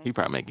 He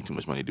probably making too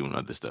much money doing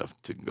other stuff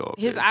to go up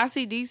His there.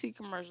 ICDC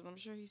commercials. I'm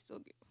sure he still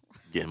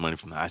Getting money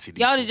from the ICDC.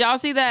 Yo, did y'all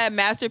see that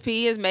Master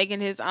P is making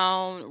his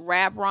own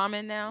rap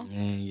ramen now?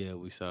 Man, yeah,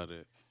 we saw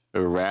that.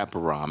 Rap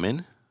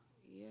ramen?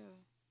 Yeah.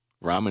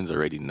 Ramen's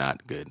already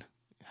not good.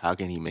 How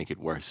can he make it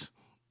worse?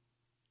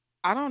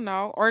 I don't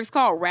know. Or it's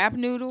called rap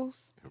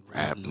noodles.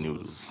 Rap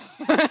noodles.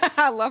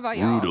 I love how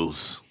y'all.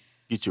 Roodles.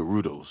 Get your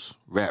roodles.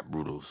 Rap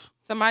roodles.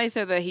 Somebody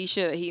said that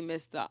he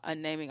missed a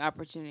naming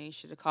opportunity. He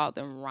should have called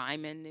them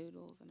Ryman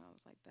noodles, and I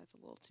was like, that's a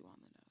little too on the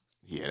nose.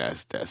 Yeah,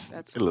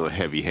 that's a little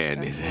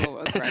heavy-handed. That's a little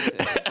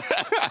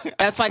aggressive.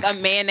 That's like a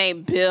man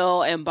named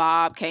Bill and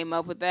Bob came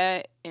up with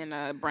that in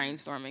a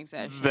brainstorming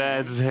session.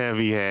 That's I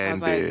heavy-handed.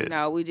 was like,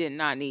 no, we did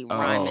not need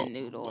Ryman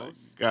noodles.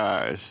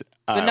 Gosh.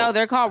 But no,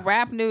 they're called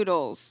rap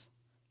noodles.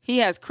 He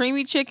has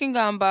creamy chicken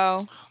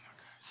gumbo,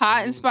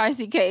 hot and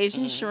spicy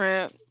Cajun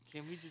shrimp,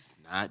 Can we just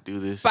not do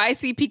this?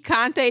 spicy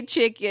picante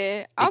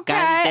chicken. Okay,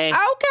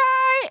 Picante.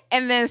 okay.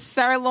 And then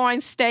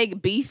sirloin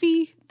steak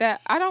beefy. That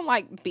I don't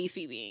like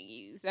beefy being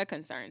used. That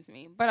concerns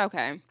me. But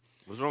okay.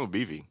 What's wrong with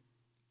beefy?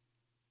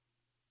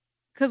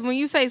 Because when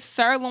you say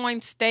sirloin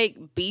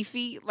steak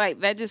beefy, like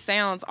that just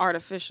sounds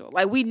artificial.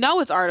 Like we know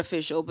it's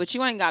artificial, but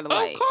you ain't got to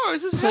like of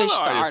course, it's push the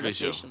hella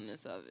artificial.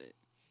 artificialness of it.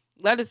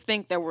 Let us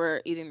think that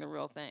we're eating the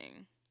real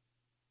thing.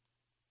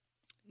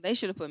 They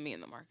should have put me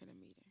in the marketing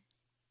meeting.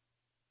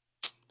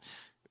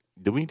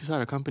 Do we need to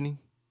start a company?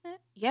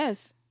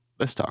 Yes.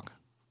 Let's talk.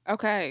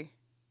 Okay.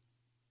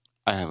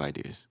 I have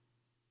ideas.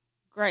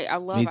 Great. I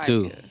love Me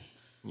too. ideas.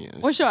 Yes.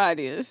 What's your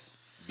ideas?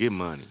 Get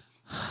money.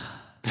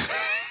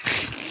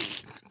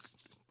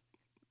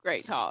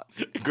 Great talk.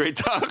 Great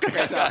talk.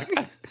 Great talk.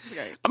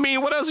 Great. I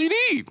mean, what else you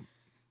need?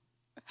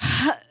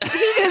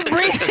 He just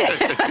breathed.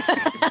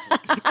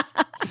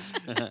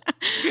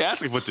 You're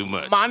asking for too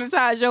much.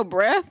 Monetize your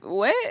breath?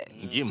 What?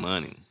 Get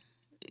money.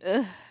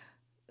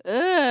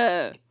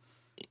 Ugh.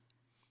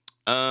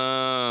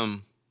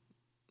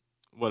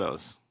 What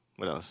else?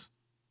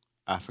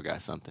 I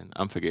forgot something.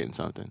 I'm forgetting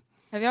something.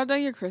 Have y'all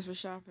done your Christmas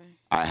shopping?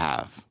 I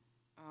have.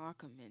 Oh, I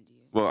commend you.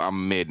 Well,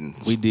 I'm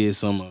middens. We did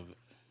some of it.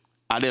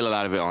 I did a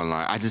lot of it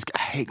online. I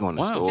hate going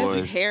to stores.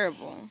 This is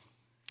terrible.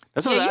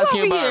 That's what Yeah, I you was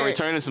asking over about here.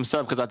 returning some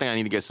stuff because I think I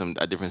need to get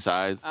a different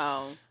size.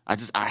 Oh,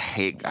 it's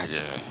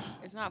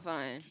not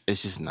fun.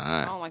 It's just I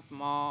not. don't like the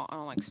mall. I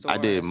don't like stores. I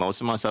did most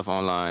of my stuff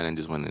online and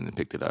just went in and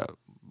picked it up.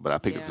 But I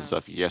picked up Yeah. some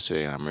stuff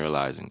yesterday and I'm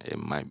realizing it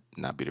might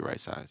not be the right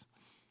size.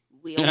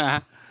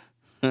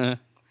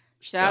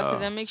 Shout out to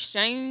them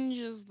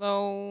exchanges,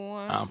 though.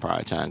 I'm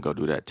probably trying to go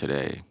do that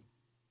today.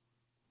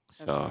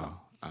 That's fine.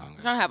 I'm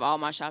trying to have all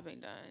my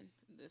shopping done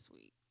this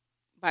week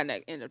by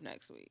end of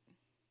next week,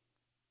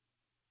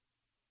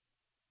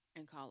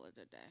 and call it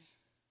a day.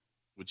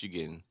 What you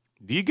getting?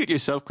 Do you get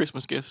yourself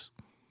Christmas gifts?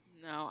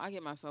 No, I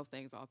get myself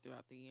things all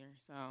throughout the year.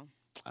 So,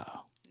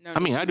 I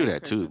mean, I do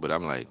that too, but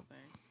I'm like,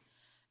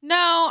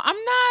 no, I'm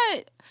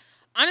not.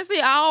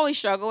 Honestly, I always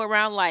struggle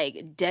around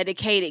like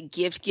dedicated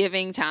gift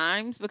giving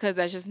times because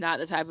that's just not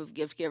the type of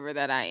gift giver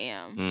that I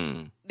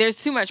am.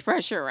 There's too much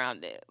pressure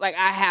around it. Like,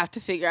 I have to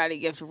figure out a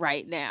gift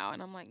right now.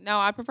 And I'm like, no,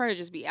 I prefer to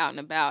just be out and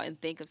about and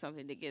think of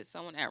something to get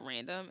someone at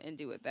random and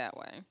do it that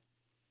way.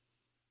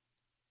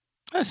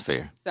 That's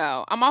fair.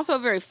 So I'm also a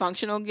very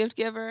functional gift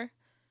giver.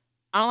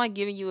 I don't like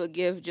giving you a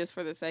gift just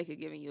for the sake of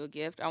giving you a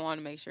gift. I want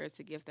to make sure it's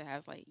a gift that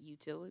has like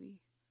utility.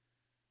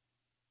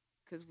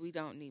 Because we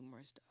don't need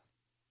more stuff.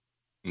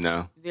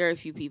 No. Very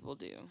few people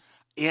do.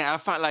 Yeah, I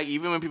find like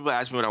even when people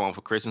ask me what I want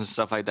for Christmas and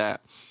stuff like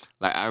that,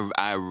 like I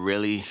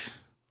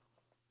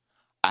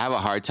have a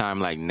hard time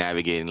like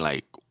navigating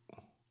like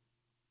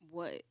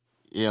What?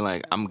 Yeah,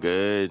 like I'm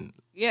good.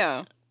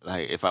 Yeah.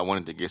 Like if I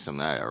wanted to get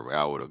something,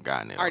 I would have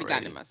gotten it. Already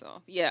gotten it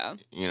myself. Yeah.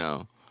 You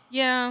know.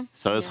 Yeah.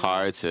 So it's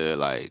hard to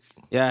like.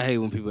 Yeah, I hate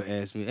when people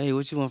ask me, "Hey,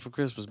 what you want for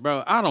Christmas,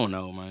 bro?" I don't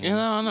know, man. Yeah,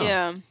 I don't know.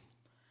 Yeah.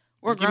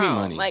 We're Just give me grown.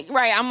 money. Like,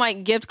 right, I'm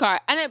like gift card.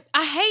 And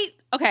I hate,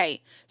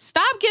 okay,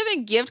 stop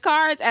giving gift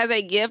cards as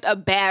a gift a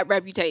bad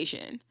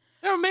reputation.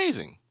 They're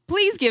amazing.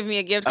 Please give me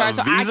a gift card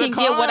so I Visa can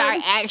get what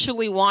card? I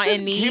actually want Just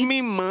and need. give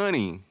me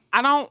money.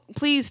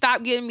 Please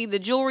stop getting me the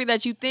jewelry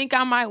that you think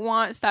I might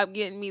want. Stop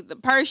getting me the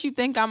purse you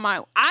think I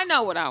might. I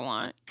know what I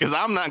want. Because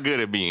I'm not good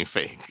at being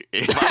fake.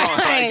 If I don't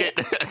like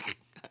it,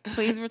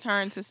 Please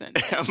return to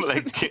sender. I'm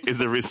like, is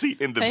a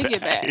receipt in the Take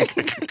it bag?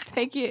 back.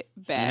 Take it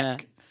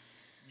back.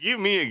 Give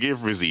me a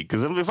gift receipt.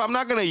 Because if I'm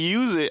not going to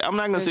use it, I'm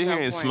not going to There's sit no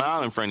here and point.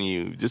 smile in front of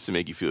you just to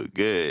make you feel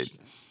good.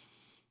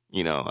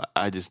 You know,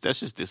 that's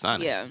just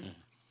dishonest. Yeah.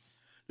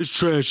 It's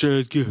trash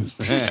ass gift.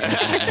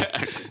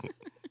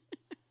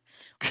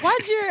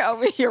 Why'd you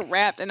over here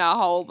wrapped in a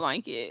whole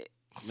blanket?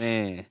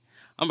 Man,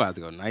 I'm about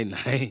to go night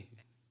night.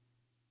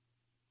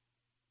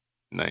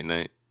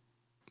 Night.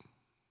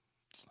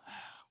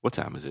 What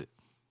time is it?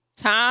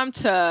 Time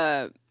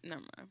to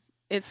never mind.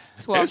 It's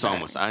 12. It's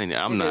almost. I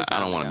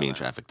don't want to be in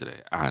traffic today.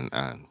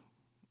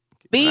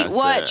 Beat That's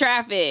what it.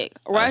 traffic?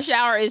 Rush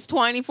hour is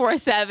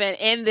 24/7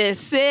 in this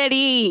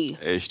city.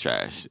 It's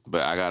trash,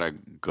 but I gotta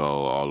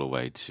go all the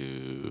way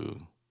to.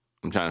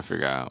 I'm trying to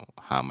figure out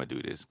how I'm gonna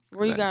do this.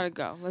 Where you gotta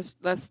go? Let's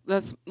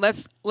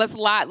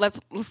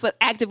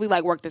actively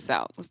like work this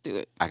out. Let's do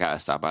it. I gotta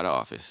stop by the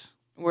office.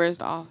 Where's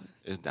the office?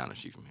 It's down the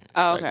street from here. It's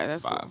Oh, okay,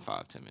 that's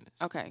cool. 10 minutes.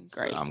 Okay,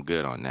 great. So I'm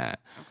good on that.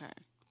 Okay.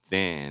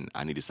 Then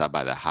I need to stop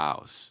by the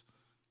house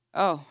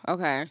Oh,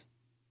 okay.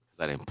 because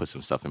I didn't put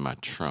some stuff in my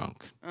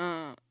trunk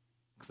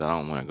because I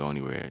don't want to go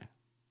anywhere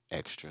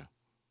extra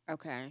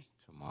Okay.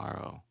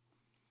 tomorrow.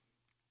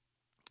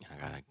 I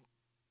gotta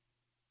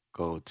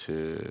go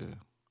to.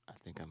 I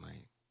think I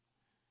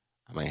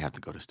might have to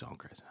go to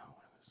Stonecrest. I don't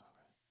want to go to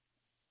Stonecrest,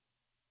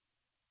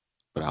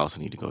 but I also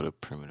need to go to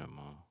Perimeter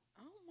Mall.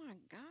 Oh my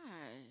gosh.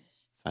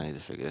 So I need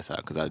to figure this out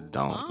because I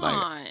don't Come like.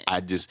 on.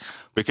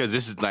 Because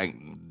this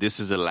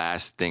is the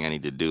last thing I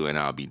need to do, and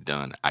I'll be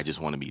done. I just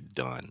want to be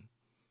done.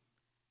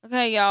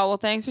 Okay, y'all. Well,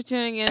 thanks for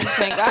tuning in.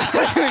 Thank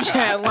God for your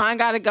chat. Line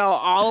got to go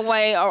all the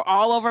way or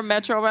all over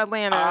Metro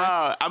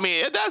Atlanta. I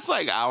mean, that's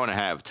like an hour and a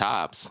half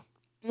tops.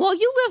 Well,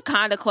 you live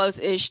kind of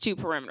close-ish to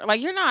Perimeter.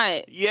 Like, you're not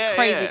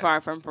crazy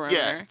far from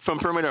Perimeter. Yeah, from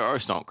Perimeter or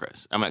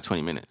Stonecrest. I'm at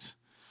 20 minutes.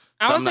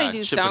 I would I'm say not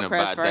do tripping Stonecrest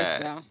about first,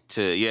 that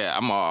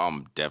though.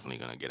 I'm definitely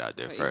gonna get out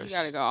there But first. You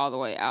got to go all the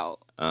way out.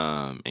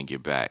 And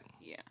get back.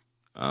 Yeah.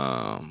 Or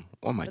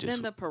I might But just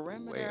then the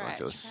perimeter wait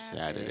until at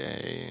traffic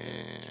Saturday.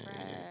 is trash.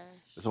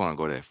 Just want to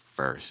go there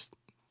first.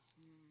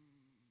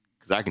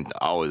 Because I can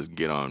always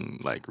get on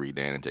like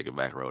Redan and take a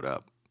back road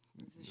up.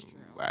 This is true.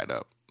 Right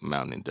up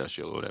Mountain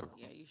Industrial or whatever.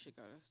 Yeah, you should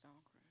go to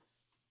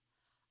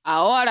Stonecrest.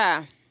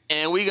 Ahora.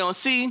 And we gonna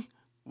see.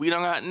 We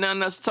don't got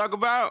nothing else to talk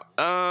about.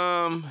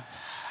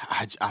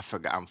 I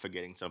forgot. I'm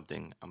forgetting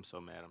something. I'm so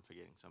mad. I'm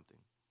forgetting something.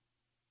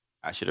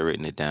 I should have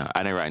written it down.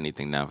 I didn't write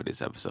anything down for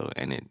this episode,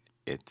 and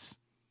it's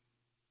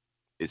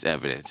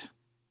evident.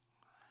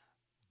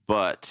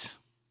 But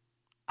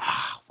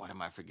what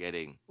am I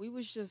forgetting? We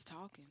was just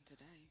talking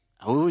today.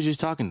 We was just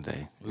talking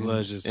today. We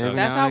was just Every talking.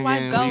 That's now how and life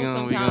again, goes we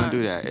gonna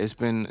do sometimes.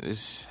 that.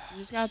 It's You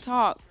just gotta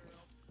talk.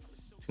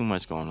 too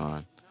much going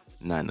on.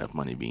 Not enough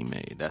money being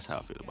made. That's how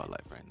I feel about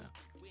life right now.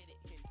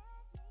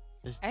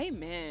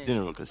 Amen.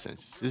 General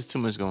consensus. There's too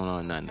much going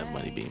on. Not enough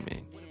money being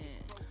made.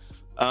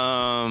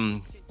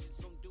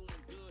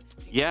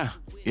 Yeah.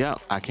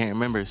 I can't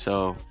remember.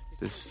 So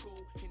it's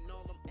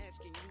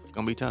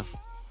gonna be tough.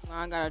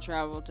 I gotta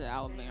travel to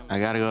Alabama. I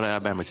gotta go to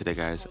Alabama today,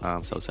 guys.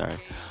 I'm so sorry.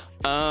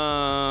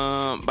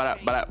 All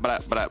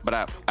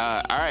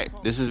right.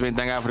 This has been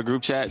Thank God for the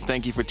Group Chat.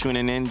 Thank you for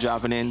tuning in,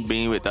 dropping in,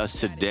 being with us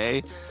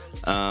today.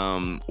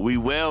 We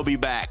will be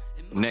back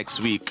next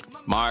week.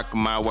 Mark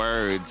my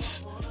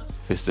words.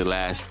 If it's the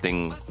last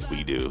thing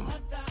we do,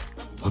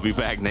 we'll be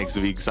back next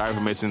week. Sorry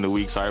for missing the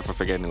week. Sorry for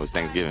forgetting it was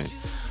Thanksgiving.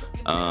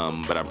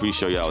 But I'm pretty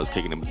sure y'all was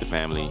kicking it with the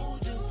family,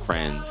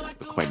 friends,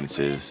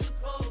 acquaintances,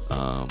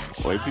 or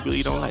people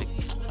you don't like.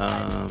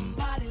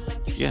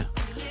 Yeah.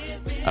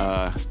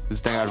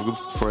 This thing out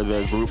for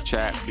the group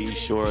chat. Be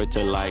sure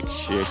to like,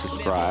 share,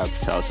 subscribe,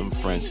 tell some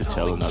friends to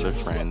tell another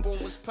friend,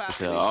 to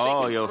tell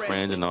all your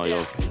friends and all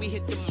your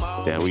family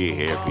that we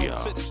here for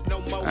y'all.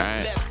 All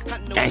right,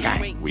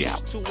 gang, we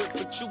out.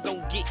 But you gon'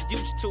 get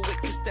used to it,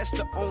 'cause that's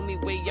the only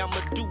way I'ma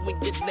do when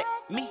you let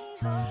me.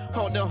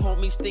 All the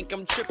homies think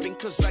I'm tripping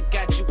 'cause I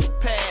got you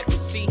prepared, but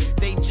see,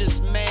 they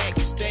just mad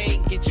 'cause they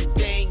ain't get you,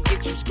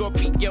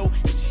 Scorpio.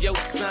 It's your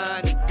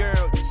sign, and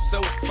girl, you're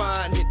so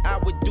fine, and I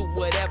would do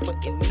whatever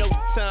in no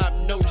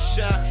time, no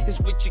shine.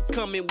 It's what you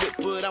coming with,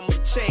 but I'ma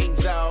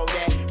change all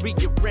that,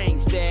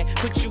 rearrange that,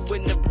 put you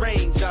in the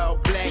range, all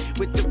black,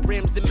 with the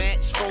rims that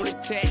match, phone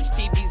attached,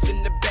 TVs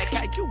in the back.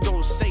 How you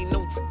gon' say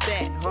no to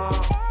that,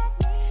 huh?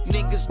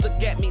 Niggas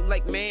look at me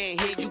like, man,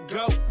 here you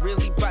go.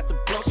 Really about to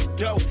blow some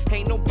dough.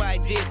 Ain't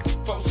nobody there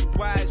before, so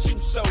why is you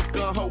so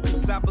gung-ho?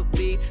 'Cause I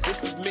believe this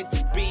was meant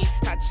to be.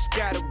 I just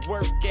gotta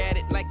work at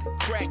it like a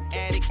crack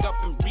addict up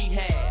in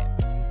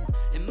rehab.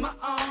 In my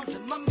arms,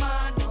 in my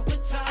mind, all the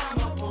time.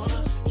 I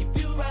wanna keep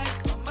you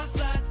right on my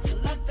side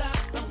till I die.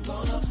 I'm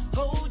gonna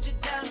hold you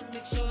down,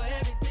 make sure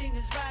everything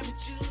is right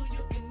with you.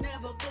 You can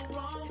never go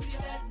wrong if you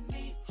let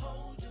me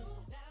hold you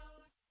down.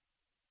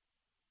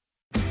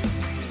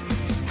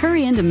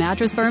 Hurry into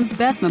Mattress Firm's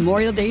best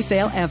Memorial Day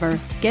sale ever.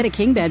 Get a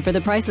king bed for the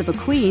price of a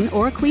queen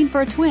or a queen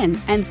for a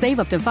twin and save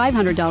up to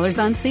 $500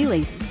 on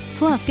Sealy.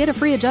 Plus, get a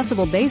free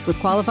adjustable base with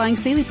qualifying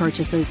Sealy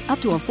purchases up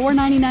to a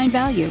 $499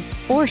 value.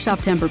 Or shop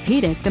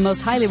Tempur-Pedic, the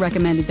most highly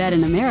recommended bed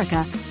in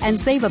America, and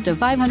save up to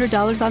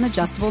 $500 on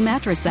adjustable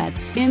mattress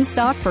sets in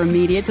stock for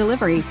immediate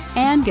delivery.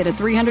 And get a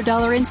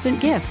 $300 instant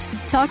gift.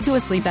 Talk to a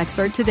sleep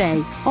expert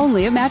today.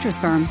 Only at Mattress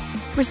Firm.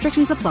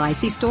 Restrictions apply.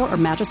 See store or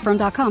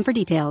mattressfirm.com for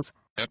details.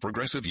 At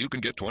Progressive, you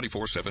can get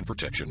 24/7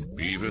 protection,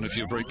 even if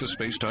you break the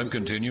space-time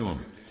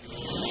continuum.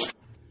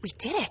 We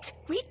did it.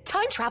 We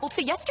time traveled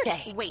to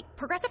yesterday. Wait,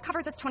 Progressive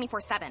covers us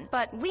 24/7,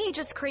 but we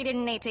just created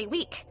an 8-day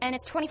week, and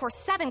it's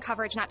 24/7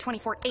 coverage, not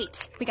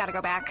 24/8. We gotta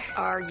go back.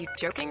 Are you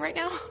joking right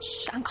now?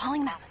 Shh, I'm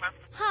calling them.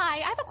 Hi,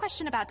 I have a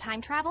question about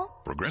time travel.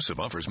 Progressive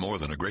offers more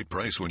than a great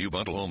price when you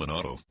bundle home and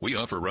auto. We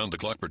offer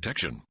round-the-clock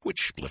protection,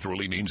 which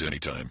literally means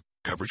anytime.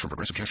 Coverage from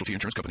Progressive Casualty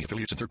Insurance Company,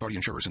 affiliates, and third-party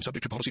insurers, and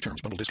subject to policy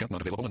terms. Bundle discount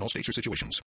not available in all states or situations.